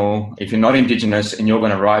Aboriginal, if you're not Indigenous and you're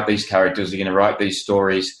going to write these characters, you're going to write these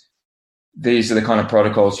stories, these are the kind of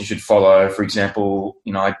protocols you should follow. For example,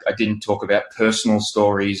 I didn't talk about personal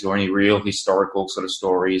stories or any real historical sort of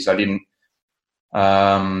stories. I didn't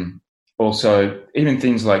also, even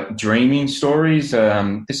things like dreaming stories.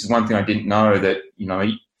 This is one thing I didn't know, that,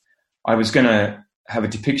 I was going to have a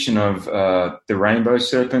depiction of the rainbow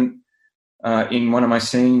serpent in one of my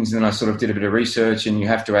scenes, and I sort of did a bit of research, and you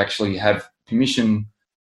have to actually have permission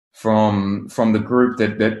from the group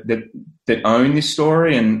that own this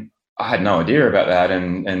story, and I had no idea about that,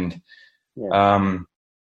 and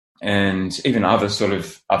even other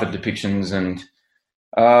depictions, and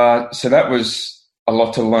so that was a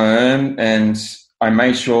lot to learn, and I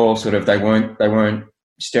made sure sort of they weren't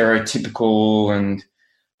stereotypical, and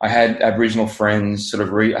I had Aboriginal friends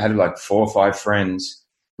I had like 4 or 5 friends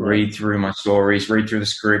read through my stories, read through the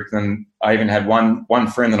script. And I even had one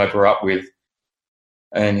friend that I grew up with,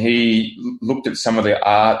 and he looked at some of the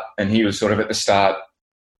art, and he was sort of at the start.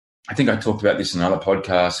 I think I talked about this in another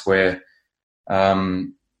podcast, where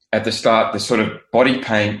at the start, the sort of body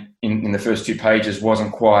paint in the first 2 pages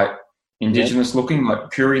wasn't quite Indigenous looking, like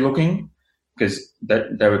Puri looking, because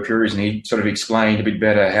they were Puris, and he sort of explained a bit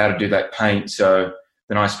better how to do that paint. So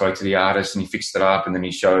then I spoke to the artist, and he fixed it up, and then I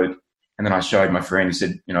showed my friend. He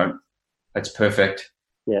said, that's perfect.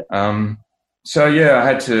 Yeah. So I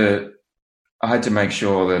had to make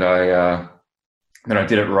sure that I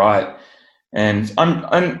did it right, and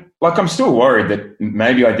I'm still worried that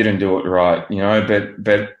maybe I didn't do it right,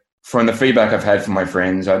 but from the feedback I've had from my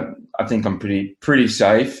friends, I think I'm pretty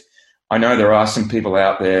safe. I know there are some people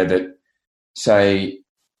out there that say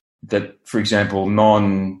that, for example,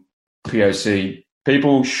 non-POC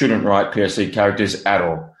people shouldn't write POC characters at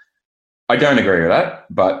all. I don't agree with that,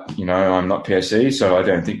 but, I'm not POC, so I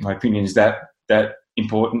don't think my opinion is that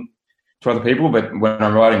important to other people. But when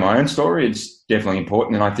I'm writing my own story, it's definitely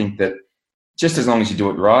important, and I think that just as long as you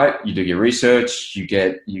do it right, you do your research, you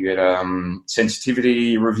get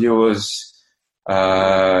sensitivity reviewers.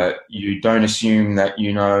 You don't assume that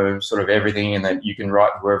you know sort of everything and that you can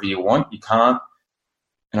write wherever you want. You can't.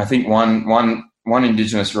 And I think one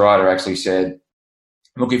Indigenous writer actually said,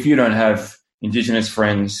 look, if you don't have Indigenous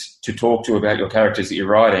friends to talk to about your characters that you're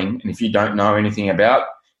writing, and if you don't know anything about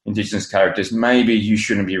Indigenous characters, maybe you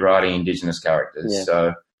shouldn't be writing Indigenous characters.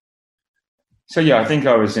 Yeah. So yeah, I think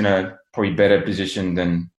I was in a probably better position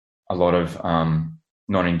than a lot of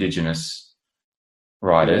non-Indigenous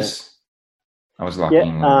writers. I was lucky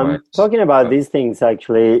in one way. Talking about these things,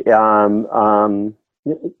 actually, did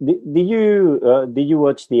you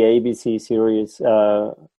watch the ABC series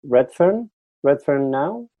Redfern? Redfern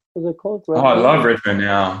Now, was it called? Redfern? I love Redfern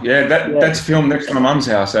Now. Yeah, that's filmed next to my mum's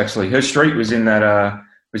house. Actually, her street was in that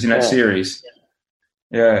series.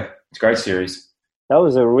 Yeah, it's a great series. That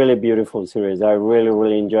was a really beautiful series. I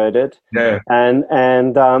really enjoyed it. Yeah.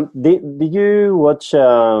 And did you watch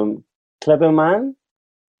Clever Man?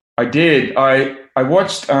 I did. I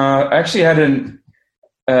watched. I actually had an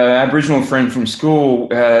Aboriginal friend from school.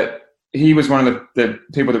 He was one of the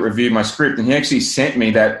people that reviewed my script, and he actually sent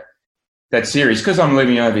me that series because I'm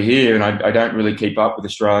living over here and I don't really keep up with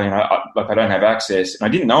Australian. I don't have access, and I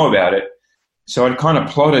didn't know about it. So I'd kind of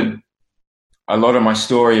plotted a lot of my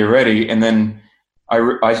story already, and then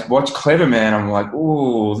I watched Clever Man. I'm like,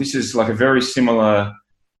 oh, this is like a very similar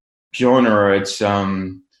genre. It's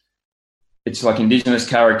like Indigenous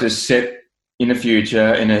characters set in the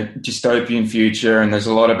future, in a dystopian future, and there's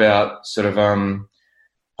a lot about sort of a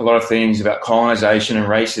lot of things about colonization and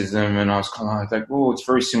racism. And I was kind of like, oh, it's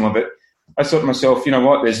very similar. But I thought to myself, you know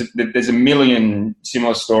what? There's a million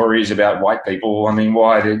similar stories about white people. I mean,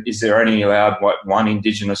 why is there only allowed one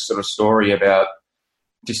Indigenous sort of story about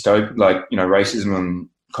racism and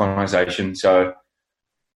colonization? So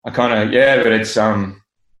I kind of but it's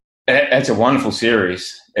a wonderful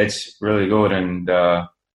series. It's really good, and I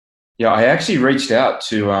actually reached out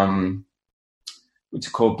to what's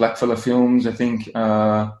it called, Blackfella Films, I think,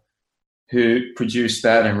 who produced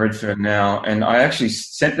that and Redfern Now, and I actually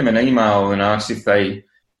sent them an email and asked if they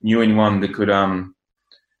knew anyone that could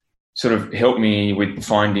sort of help me with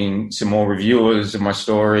finding some more reviewers of my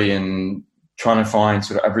story and trying to find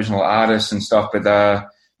sort of Aboriginal artists and stuff. But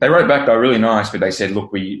they wrote back, they were really nice, but they said,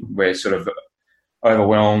 look, we're sort of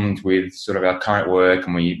overwhelmed with sort of our current work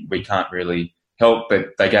and we can't really help.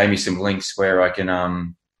 But they gave me some links where I think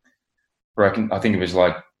it was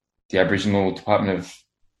like the Aboriginal Department of,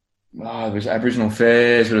 it was Aboriginal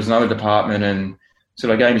Affairs, but it was another department, and so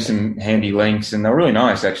they gave me some handy links, and they were really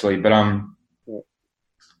nice actually. But I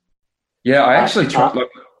actually tried.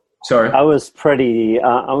 Sorry, I was pretty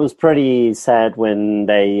sad when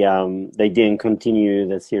they didn't continue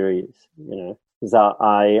the series. You know, because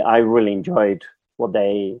I really enjoyed what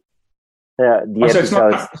the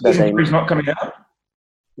episodes. It's not coming out.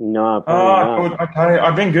 No. Okay.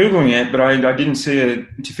 I've been Googling it, but I didn't see a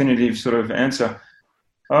definitive sort of answer.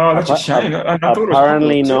 Oh, that's a shame. I thought it was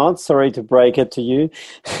apparently not. Sorry to break it to you.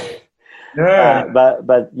 Yeah.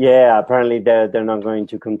 But yeah, apparently they're not going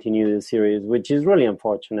to continue the series, which is really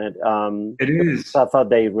unfortunate. It is. I thought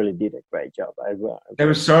they really did a great job. It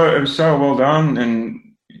was so well done, and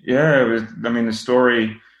yeah, it was. I mean, the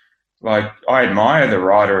story. Like, I admire the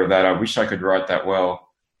writer of that. I wish I could write that well.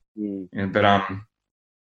 But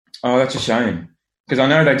that's a shame, because I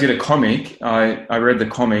know they did a comic. I read the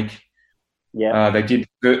comic. Yeah. They did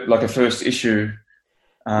like a first issue.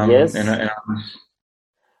 Yes. It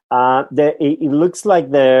looks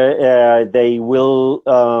like they will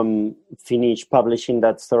finish publishing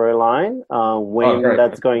that storyline. When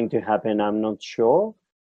that's going to happen, I'm not sure.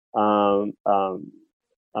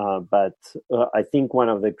 But I think one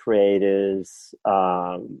of the creators,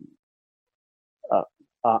 I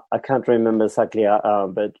can't remember exactly,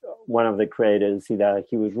 but one of the creators, either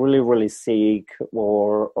he was really sick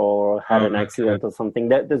or had an accident or something.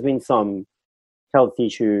 There's been some health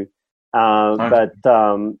issue, but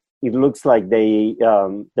it looks like they're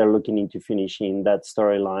looking into finishing that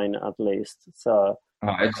storyline at least. So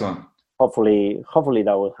excellent. Hopefully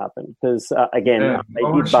that will happen, because again, I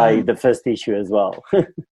did buy the first issue as well.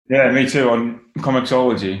 Yeah, me too. On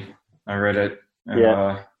Comixology, I read it.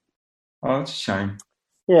 Yeah. That's a shame.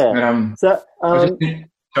 Yeah.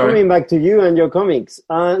 Coming back to you and your comics.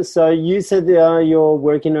 So you said you're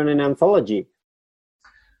working on an anthology.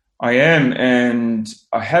 I am, and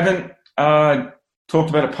I haven't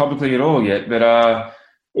talked about it publicly at all yet. But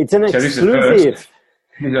it's an exclusive.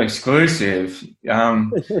 It's exclusive,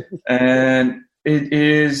 and it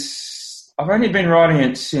is. I've only been writing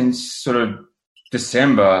it since sort of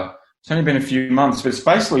December, It's only been a few months, but it's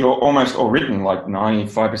basically almost all written, like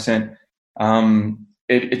 95%.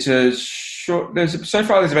 It's a short. So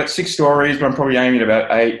far there's about 6 stories, but I'm probably aiming at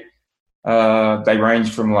about 8. They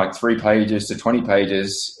range from like 3 pages to 20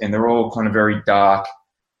 pages, and they're all kind of very dark,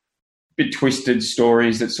 bit twisted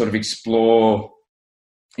stories that sort of explore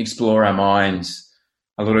our minds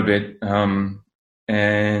a little bit.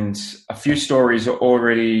 And a few stories are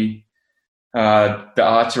already, the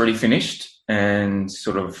art's already finished and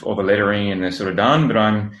sort of all the lettering and they're sort of done. But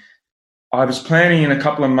I was planning in a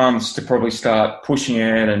couple of months to probably start pushing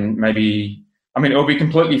it, and maybe, I mean, it'll be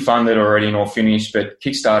completely funded already and all finished, but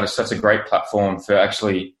Kickstarter is such a great platform for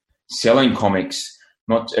actually selling comics.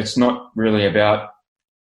 It's not really about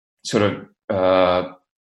sort of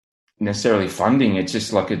necessarily funding. It's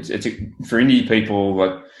just like it's for indie people,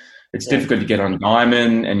 like it's difficult to get on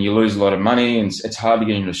Diamond and you lose a lot of money, and it's hard to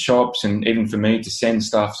get into shops. And even for me to send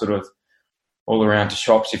stuff sort of all around to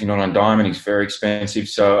shops, if you're not on Diamond, it's very expensive.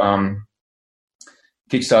 So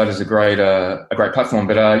Kickstarter is a great platform.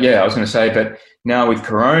 But I was going to say, but now with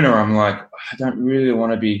Corona, I'm like, I don't really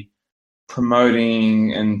want to be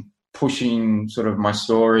promoting and pushing sort of my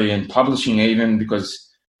story and publishing, even because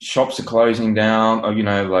shops are closing down, or,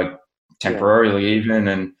 like temporarily even.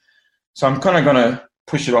 And so I'm kind of going to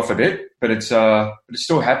push it off a bit, but it's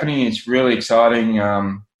still happening. It's really exciting.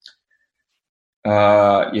 I'm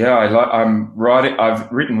writing.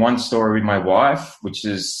 I've written one story with my wife, which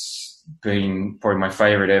has been probably my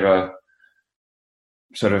favorite ever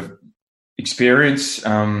sort of experience.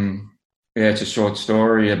 It's a short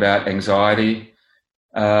story about anxiety,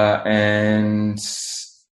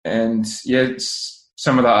 it's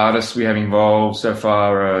some of the artists we have involved so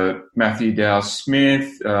far are Matthew Dow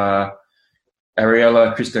Smith, Ariella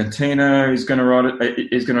Cristantina is going to write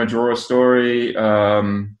it. Is going to draw a story.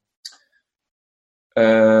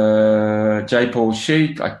 J. Paul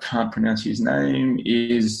Sheik, I can't pronounce his name,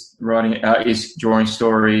 is drawing a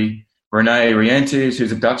story. Renee Rientes,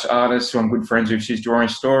 who's a Dutch artist who I'm good friends with, she's drawing a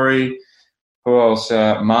story. Who else?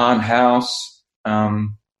 Marn House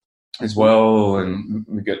as well, and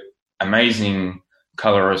we've got amazing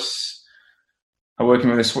colorists are working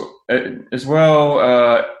with us as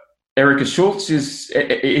well. Erica Schultz is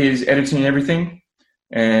editing everything,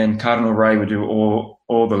 and Cardinal Ray would do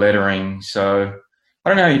all the lettering. So I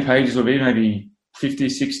don't know how many pages will be, maybe 50,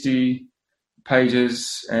 60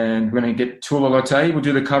 pages. And we're going to get Tula Lotte, we'll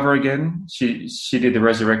do the cover again. She did the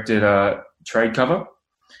Resurrected trade cover,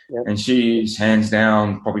 and she's hands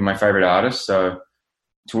down probably my favorite artist. So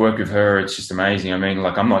to work with her, it's just amazing. I mean,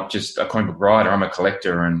 like, I'm not just a comic book writer, I'm a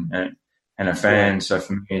collector and a fan. So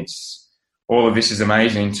for me, it's all of this is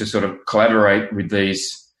amazing to sort of collaborate with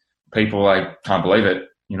these people. I can't believe it,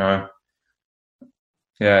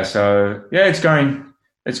 Yeah. So it's going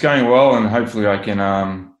well, and hopefully I can,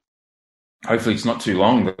 hopefully it's not too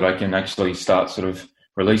long that I can actually start sort of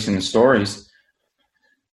releasing the stories.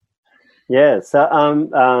 Yeah, so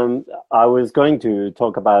I was going to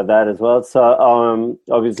talk about that as well. So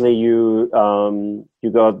obviously you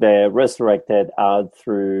got the Resurrected out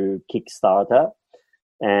through Kickstarter,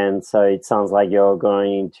 and so it sounds like you're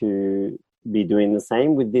going to be doing the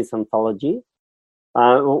same with this anthology.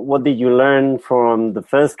 What did you learn from the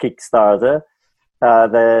first Kickstarter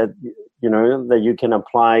that you can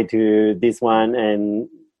apply to this one, and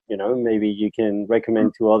maybe you can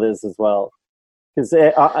recommend to others as well? Because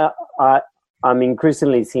I'm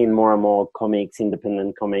increasingly seeing more and more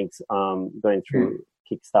independent comics, going through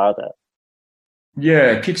Kickstarter.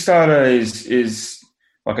 Yeah, Kickstarter is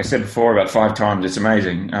like I said before, about 5 times. It's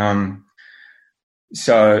amazing.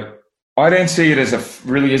 So I don't see it as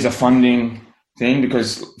a funding thing,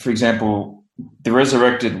 because, for example, the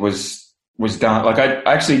Resurrected was done. Like, I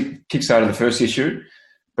actually kickstarted the first issue,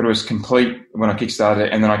 but it was complete when I kickstarted,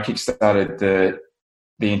 and then I kickstarted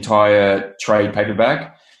the entire trade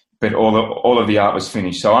paperback, but all of the art was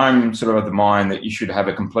finished. So I'm sort of of the mind that you should have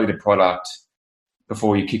a completed product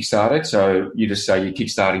before you kickstart it. So you just say you're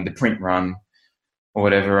kickstarting the print run or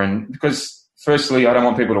whatever. And because, firstly, I don't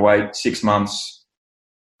want people to wait 6 months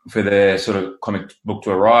for their sort of comic book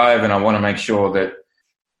to arrive, and I want to make sure that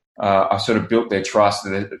I sort of built their trust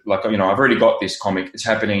that, like, I've already got this comic, it's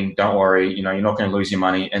happening, don't worry, you're not going to lose your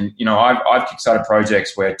money. And I've kickstarted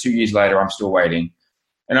projects where 2 years later I'm still waiting.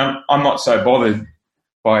 And I'm not so bothered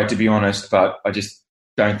by it, to be honest, but I just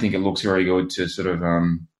don't think it looks very good to sort of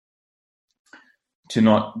to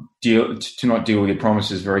not deal with your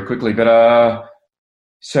promises very quickly. But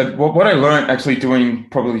so what I learned actually doing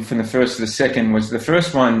probably from the first to the second was, the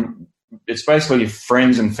first one, it's basically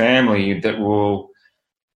friends and family that will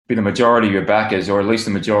be the majority of your backers, or at least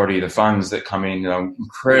the majority of the funds that come in.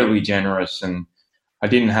 Incredibly generous, and I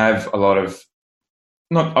didn't have a lot of,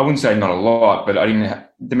 I wouldn't say not a lot, but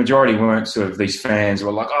the majority weren't sort of these fans who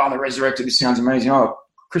were like, oh, The Resurrected, this sounds amazing. Oh,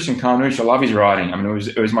 Christian Carnouche, I love his writing. I mean,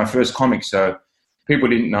 it was my first comic, so people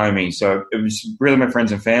didn't know me. So it was really my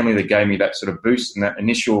friends and family that gave me that sort of boost and that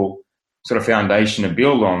initial sort of foundation to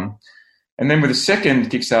build on. And then with the second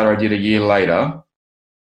Kickstarter I did a year later,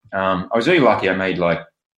 I was really lucky. I made like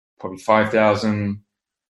probably 5,000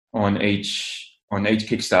 on each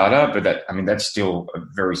Kickstarter, but that's still a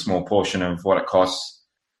very small portion of what it costs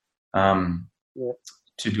to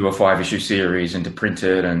do a 5-issue series and to print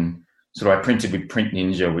it. And sort of I printed with Print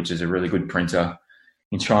Ninja, which is a really good printer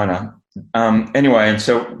in China. Anyway, and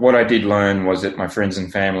so what I did learn was that my friends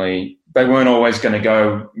and family, they weren't always going to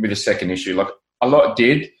go with a second issue. Like a lot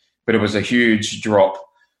did, but it was a huge drop.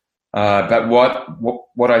 But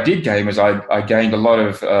what I did gain was I gained a lot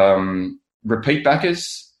of repeat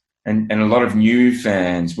backers and a lot of new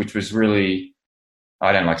fans, which was really,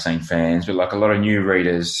 I don't like saying fans, but like a lot of new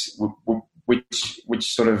readers,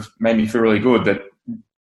 which sort of made me feel really good that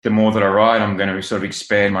the more that I write, I'm going to sort of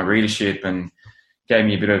expand my readership, and gave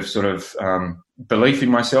me a bit of sort of belief in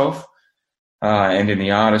myself and in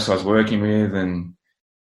the artists I was working with. And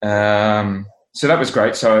so that was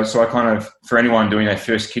great. So I kind of, for anyone doing their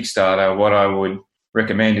first Kickstarter, what I would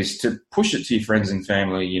recommend is to push it to your friends and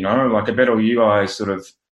family, like I bet all you guys sort of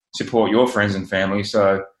support your friends and family.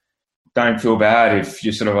 So don't feel bad if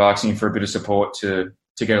you're sort of asking for a bit of support to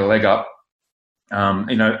get a leg up.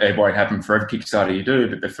 It won't happen for every Kickstarter you do,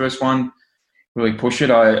 but the first one, really push it.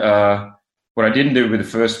 What I didn't do with the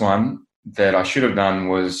first one that I should have done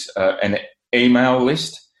was an email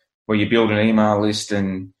list, where you build an email list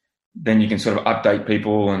and then you can sort of update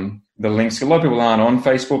people and the links. A lot of people aren't on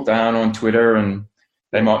Facebook, they aren't on Twitter, and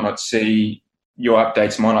they might not see your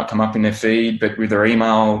updates, might not come up in their feed, but with an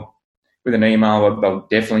email, they'll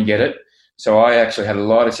definitely get it. So I actually had a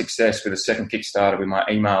lot of success with the second Kickstarter with my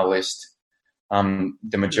email list.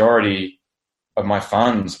 The majority of my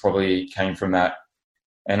funds probably came from that.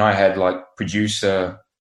 And I had like producer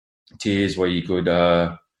tiers where you could,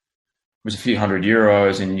 it was a few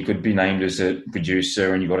 €100 and you could be named as a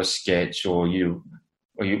producer and you got a sketch or you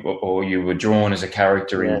were drawn as a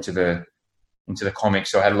character into the comic.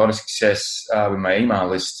 So I had a lot of success with my email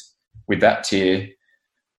list with that tier.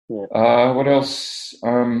 Yeah. What else?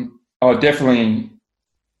 Definitely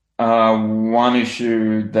one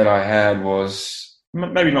issue that I had was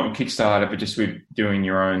maybe not with Kickstarter, but just with doing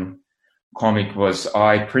your own comic, was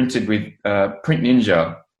I printed with Print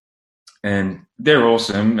Ninja, and they're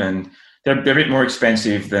awesome, and they're a bit more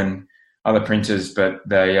expensive than other printers, but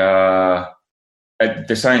they are at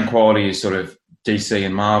the same quality as sort of DC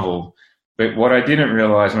and Marvel. But what I didn't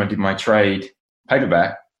realize when I did my trade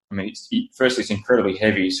paperback, firstly, it's incredibly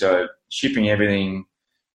heavy, so shipping everything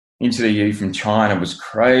into the EU from China was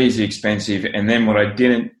crazy expensive. And then what I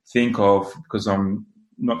didn't think of, because I'm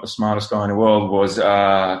not the smartest guy in the world, was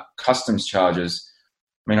customs charges.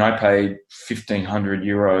 I paid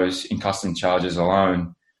 €1,500 in customs charges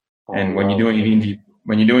alone. And when you're doing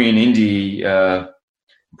an indie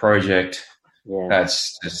project,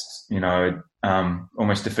 that's just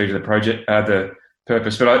almost defeated the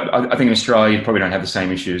purpose. But I think in Australia you probably don't have the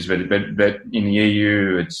same issues. But in the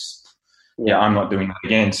EU, it's I'm not doing that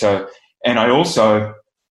again. So, and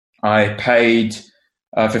I paid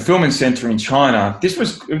fulfillment center in China. This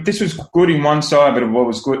was good in one side, but what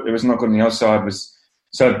was good, it was not good on the other side. Was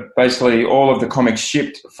so basically all of the comics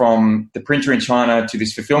shipped from the printer in China to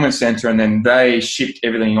this fulfillment center, and then they shipped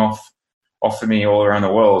everything off for me all around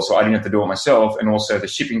the world. So I didn't have to do it myself, and also the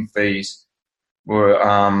shipping fees were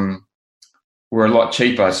a lot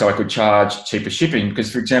cheaper, so I could charge cheaper shipping.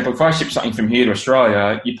 Because, for example, if I ship something from here to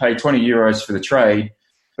Australia, you pay €20 for the trade,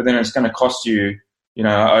 but then it's going to cost you,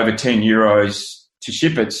 over €10 to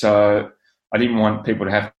ship it. So I didn't want people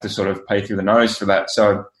to have to sort of pay through the nose for that.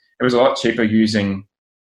 So it was a lot cheaper using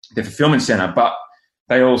the fulfillment center, but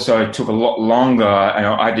they also took a lot longer, and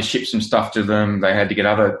I had to ship some stuff to them. They had to get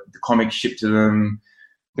the comics shipped to them.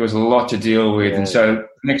 There was a lot to deal with. Yeah. And so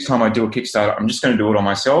next time I do a Kickstarter, I'm just going to do it on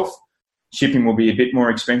myself. Shipping will be a bit more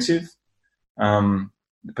expensive.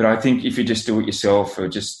 But I think if you just do it yourself,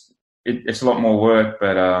 it's a lot more work.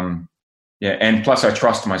 But and plus I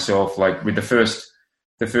trust myself. Like with the first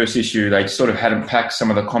issue, they sort of hadn't packed some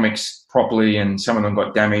of the comics properly, and some of them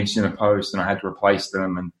got damaged in the post, and I had to replace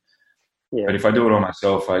them. And but if I do it all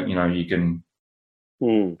myself, you can.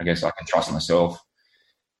 I guess I can trust myself.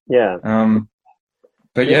 Yeah.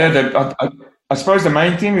 But I suppose the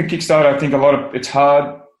main thing with Kickstarter, I think it's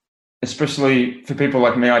hard. Especially for people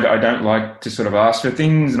like me, I don't like to sort of ask for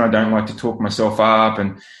things, and I don't like to talk myself up.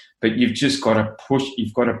 But you've just got to push.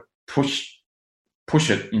 You've got to push push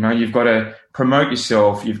it. You've got to promote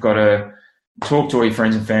yourself. You've got to talk to all your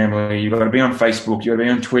friends and family. You've got to be on Facebook. You've got to be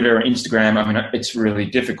on Twitter or Instagram. I mean, it's really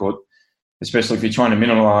difficult, especially if you're trying to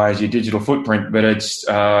minimize your digital footprint. But it's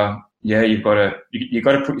you've got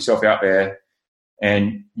to put yourself out there,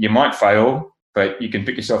 and you might fail, but you can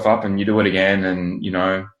pick yourself up and you do it again, and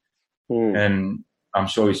and I'm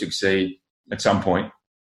sure you succeed at some point.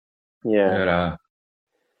 Yeah. But,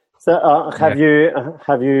 so have you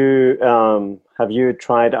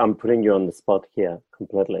tried? I'm putting you on the spot here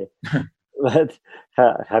completely, but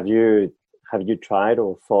have you tried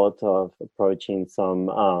or thought of approaching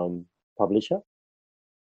some publisher?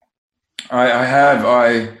 I have.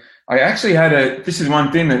 I actually had this is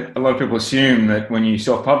one thing that a lot of people assume, that when you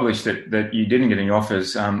self-publish that you didn't get any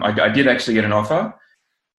offers. I did actually get an offer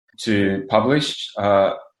to publish.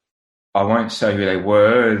 I won't say who they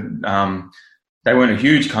were. They weren't a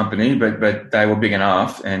huge company, but they were big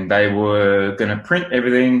enough, and they were going to print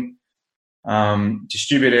everything,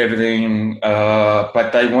 distribute everything,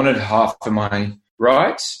 but they wanted half of my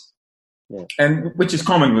rights, and which is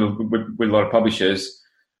common with a lot of publishers.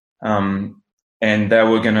 And they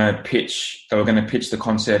were going to pitch the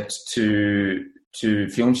concept to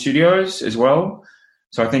film studios as well.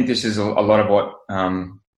 So I think this is a lot of what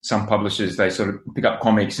some publishers, they sort of pick up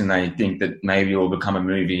comics and they think that maybe it will become a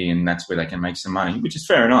movie and that's where they can make some money, which is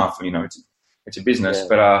fair enough. It's a business. Yeah.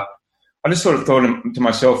 But I just sort of thought to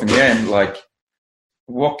myself in the end, like,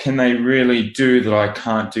 what can they really do that I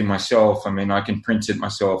can't do myself? I mean, I can print it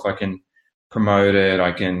myself. I can promote it.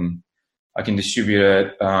 I can distribute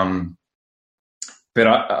it. But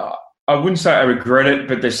I wouldn't say I regret it,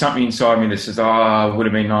 but there's something inside me that says, it would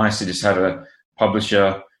have been nice to just have a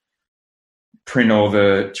publisher print all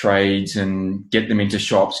the trades and get them into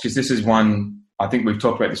shops. Because this is one, I think we've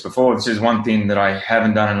talked about this before, this is one thing that I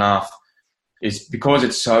haven't done enough, is because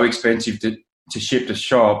it's so expensive to ship to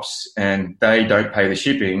shops and they don't pay the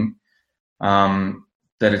shipping, that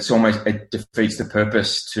it defeats the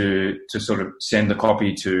purpose to sort of send the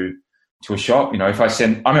copy to a shop. If I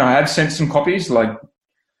have sent some copies like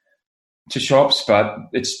to shops, but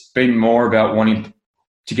it's been more about wanting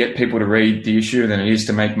to get people to read the issue than it is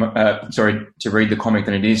to read the comic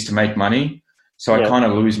than it is to make money. So I kind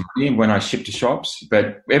of lose money when I ship to shops.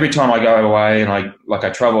 But every time I go away and I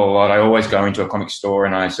travel a lot, I always go into a comic store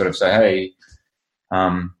and I sort of say, hey,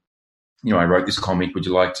 I wrote this comic. Would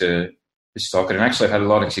you like to stock it? And actually I've had a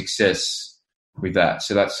lot of success with that.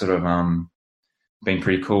 So that's sort of, been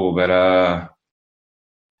pretty cool, but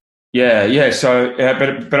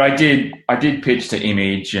but I did pitch to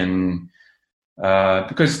Image, and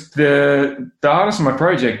because the artists on my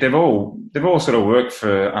project, they've all sort of worked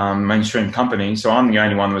for mainstream companies, so I'm the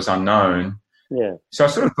only one that was unknown. Yeah. So I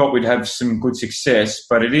sort of thought we'd have some good success,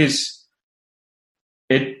 but it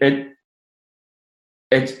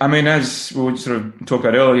I mean, as we sort of talked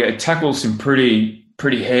about earlier, it tackles some pretty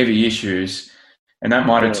heavy issues, and that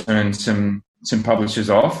might have turned some publishers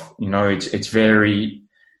off. It's very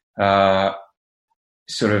sort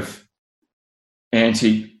of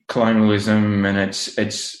anti-colonialism, and it's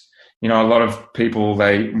a lot of people,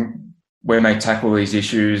 when they tackle these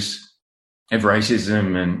issues of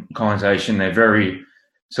racism and colonization, they're very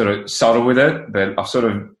sort of subtle with it. But I've sort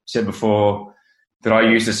of said before that I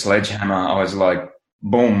used a sledgehammer. I was like,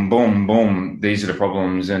 boom, boom, boom, these are the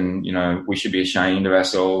problems, and we should be ashamed of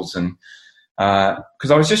ourselves. And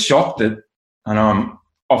because I was just shocked that, I know I'm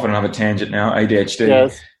off on another tangent now, ADHD.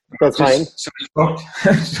 Yes, that's fine. So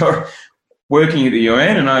working at the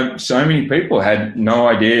UN, and so many people had no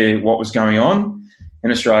idea what was going on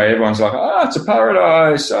in Australia. Everyone's like, it's a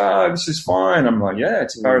paradise. This is fine. I'm like, yeah,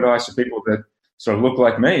 it's a paradise for people that sort of look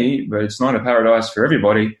like me, but it's not a paradise for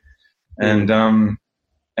everybody. And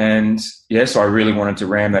so I really wanted to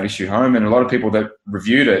ram that issue home. And a lot of people that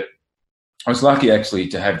reviewed it, I was lucky actually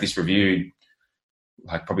to have this reviewed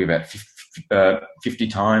like probably about 50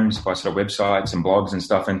 times by sort of websites and blogs and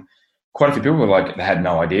stuff, and quite a few people were like, they had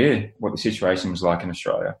no idea what the situation was like in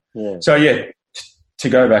Australia. Yeah. So to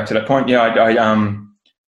go back to that point, I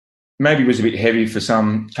maybe it was a bit heavy for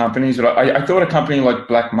some companies, but I thought a company like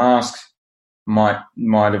Black Mask might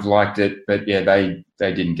have liked it, but they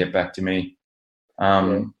didn't get back to me.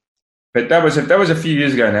 But that was a few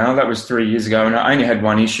years ago now. That was 3 years ago, and I only had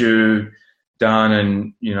one issue done,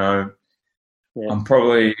 and I've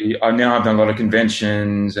done a lot of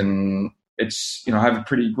conventions, and it's, I have a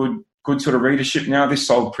pretty good sort of readership now. This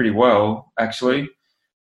sold pretty well, actually,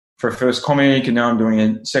 for a first comic, and now I'm doing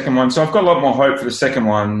a second one. So I've got a lot more hope for the second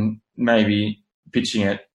one, maybe pitching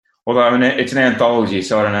it. Although it's an anthology,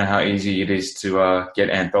 so I don't know how easy it is to get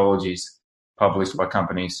anthologies published by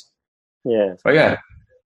companies. Yeah. But yeah.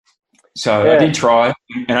 So I did try,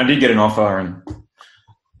 and I did get an offer, and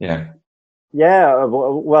yeah. Yeah,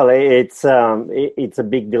 well, it's a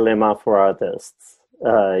big dilemma for artists.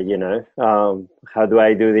 How do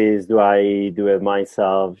I do this? Do I do it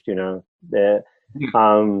myself?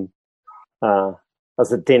 Um, uh,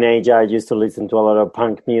 as a teenager, I used to listen to a lot of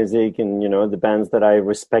punk music, and the bands that I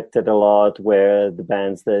respected a lot were the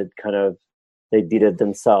bands that kind of they did it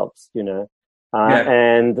themselves.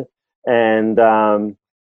 And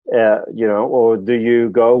or do you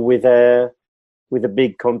go with a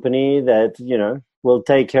big company that will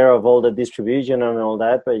take care of all the distribution and all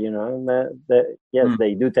that, but yes,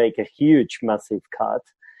 they do take a huge, massive cut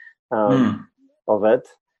of it,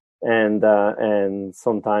 and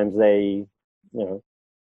sometimes they,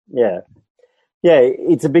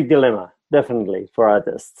 it's a big dilemma, definitely, for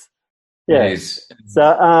artists. Yeah. It is.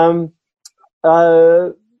 So,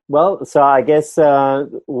 so I guess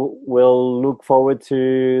we'll look forward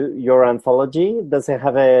to your anthology. Does it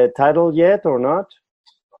have a title yet or not?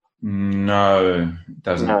 No, it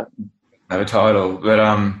doesn't have a title. But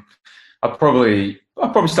I'll probably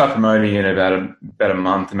start promoting it in about a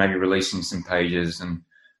month, and maybe releasing some pages, and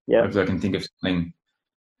hopefully I can think of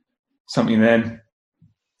something then.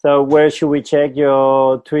 So where should we check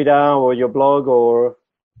your Twitter or your blog or?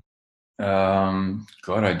 God,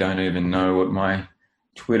 I don't even know what my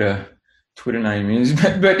Twitter name is.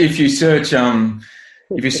 But if you search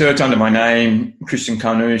under my name, Christian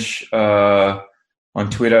Carnouche, on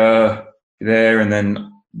Twitter there, and then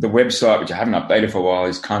the website, which I haven't updated for a while,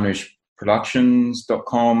 is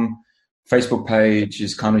carnoucheproductions.com. Facebook page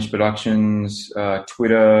is Carnouche Productions.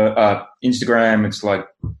 Twitter, Instagram, it's like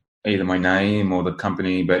either my name or the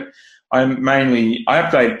company, but I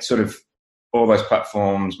update sort of all those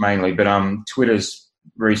platforms mainly, but Twitter's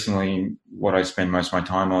recently what I spend most of my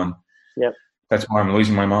time on. Yep. That's why I'm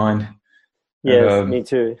losing my mind. Yes, me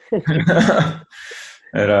too.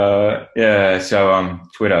 So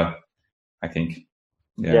Twitter, I think.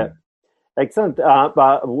 Yeah. Excellent. But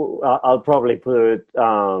I'll probably put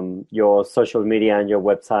your social media and your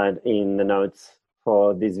website in the notes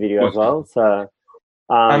for this video as well. So,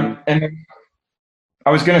 and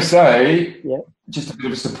I was going to say, just a bit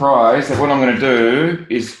of a surprise, that what I'm going to do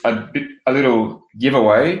is a little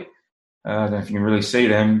giveaway. I don't know if you can really see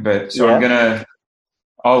them, but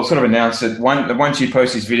I'll sort of announce it once you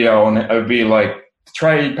post this video on it. It'll be like the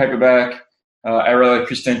trade paperback, Aurelio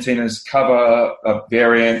Cristantina's cover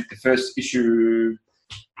variant, the first issue,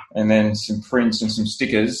 and then some prints and some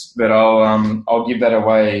stickers. But I'll give that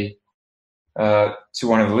away to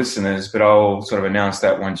one of the listeners. But I'll sort of announce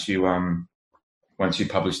that once you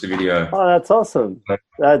publish the video. Oh, that's awesome.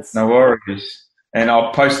 That's no worries. And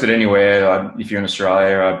I'll post it anywhere. If you're in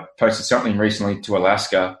Australia, I posted something recently to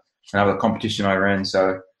Alaska, another competition I ran.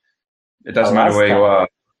 So it doesn't matter where you are.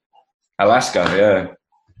 Alaska, yeah.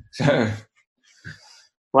 So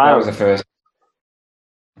wow, that was the first.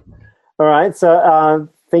 All right. So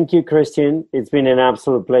thank you, Christian. It's been an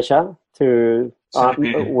absolute pleasure to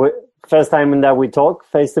first time that we talk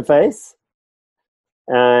face to face.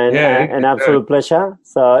 And an absolute pleasure.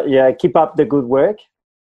 So keep up the good work.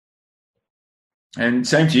 And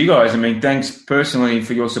same to you guys. I mean, thanks personally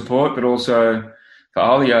for your support, but also for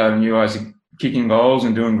Alia, and you guys are kicking goals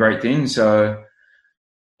and doing great things. So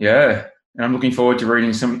and I'm looking forward to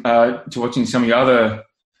reading to watching some of your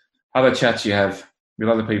other chats you have with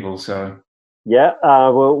other people. So we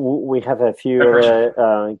have a few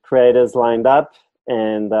creators lined up,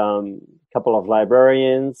 and couple of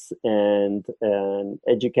librarians and an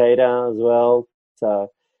educator as well. So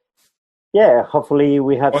hopefully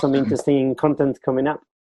we have some interesting content coming up.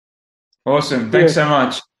 Awesome. Thanks so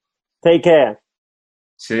much. Take care.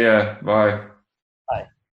 See ya. Bye.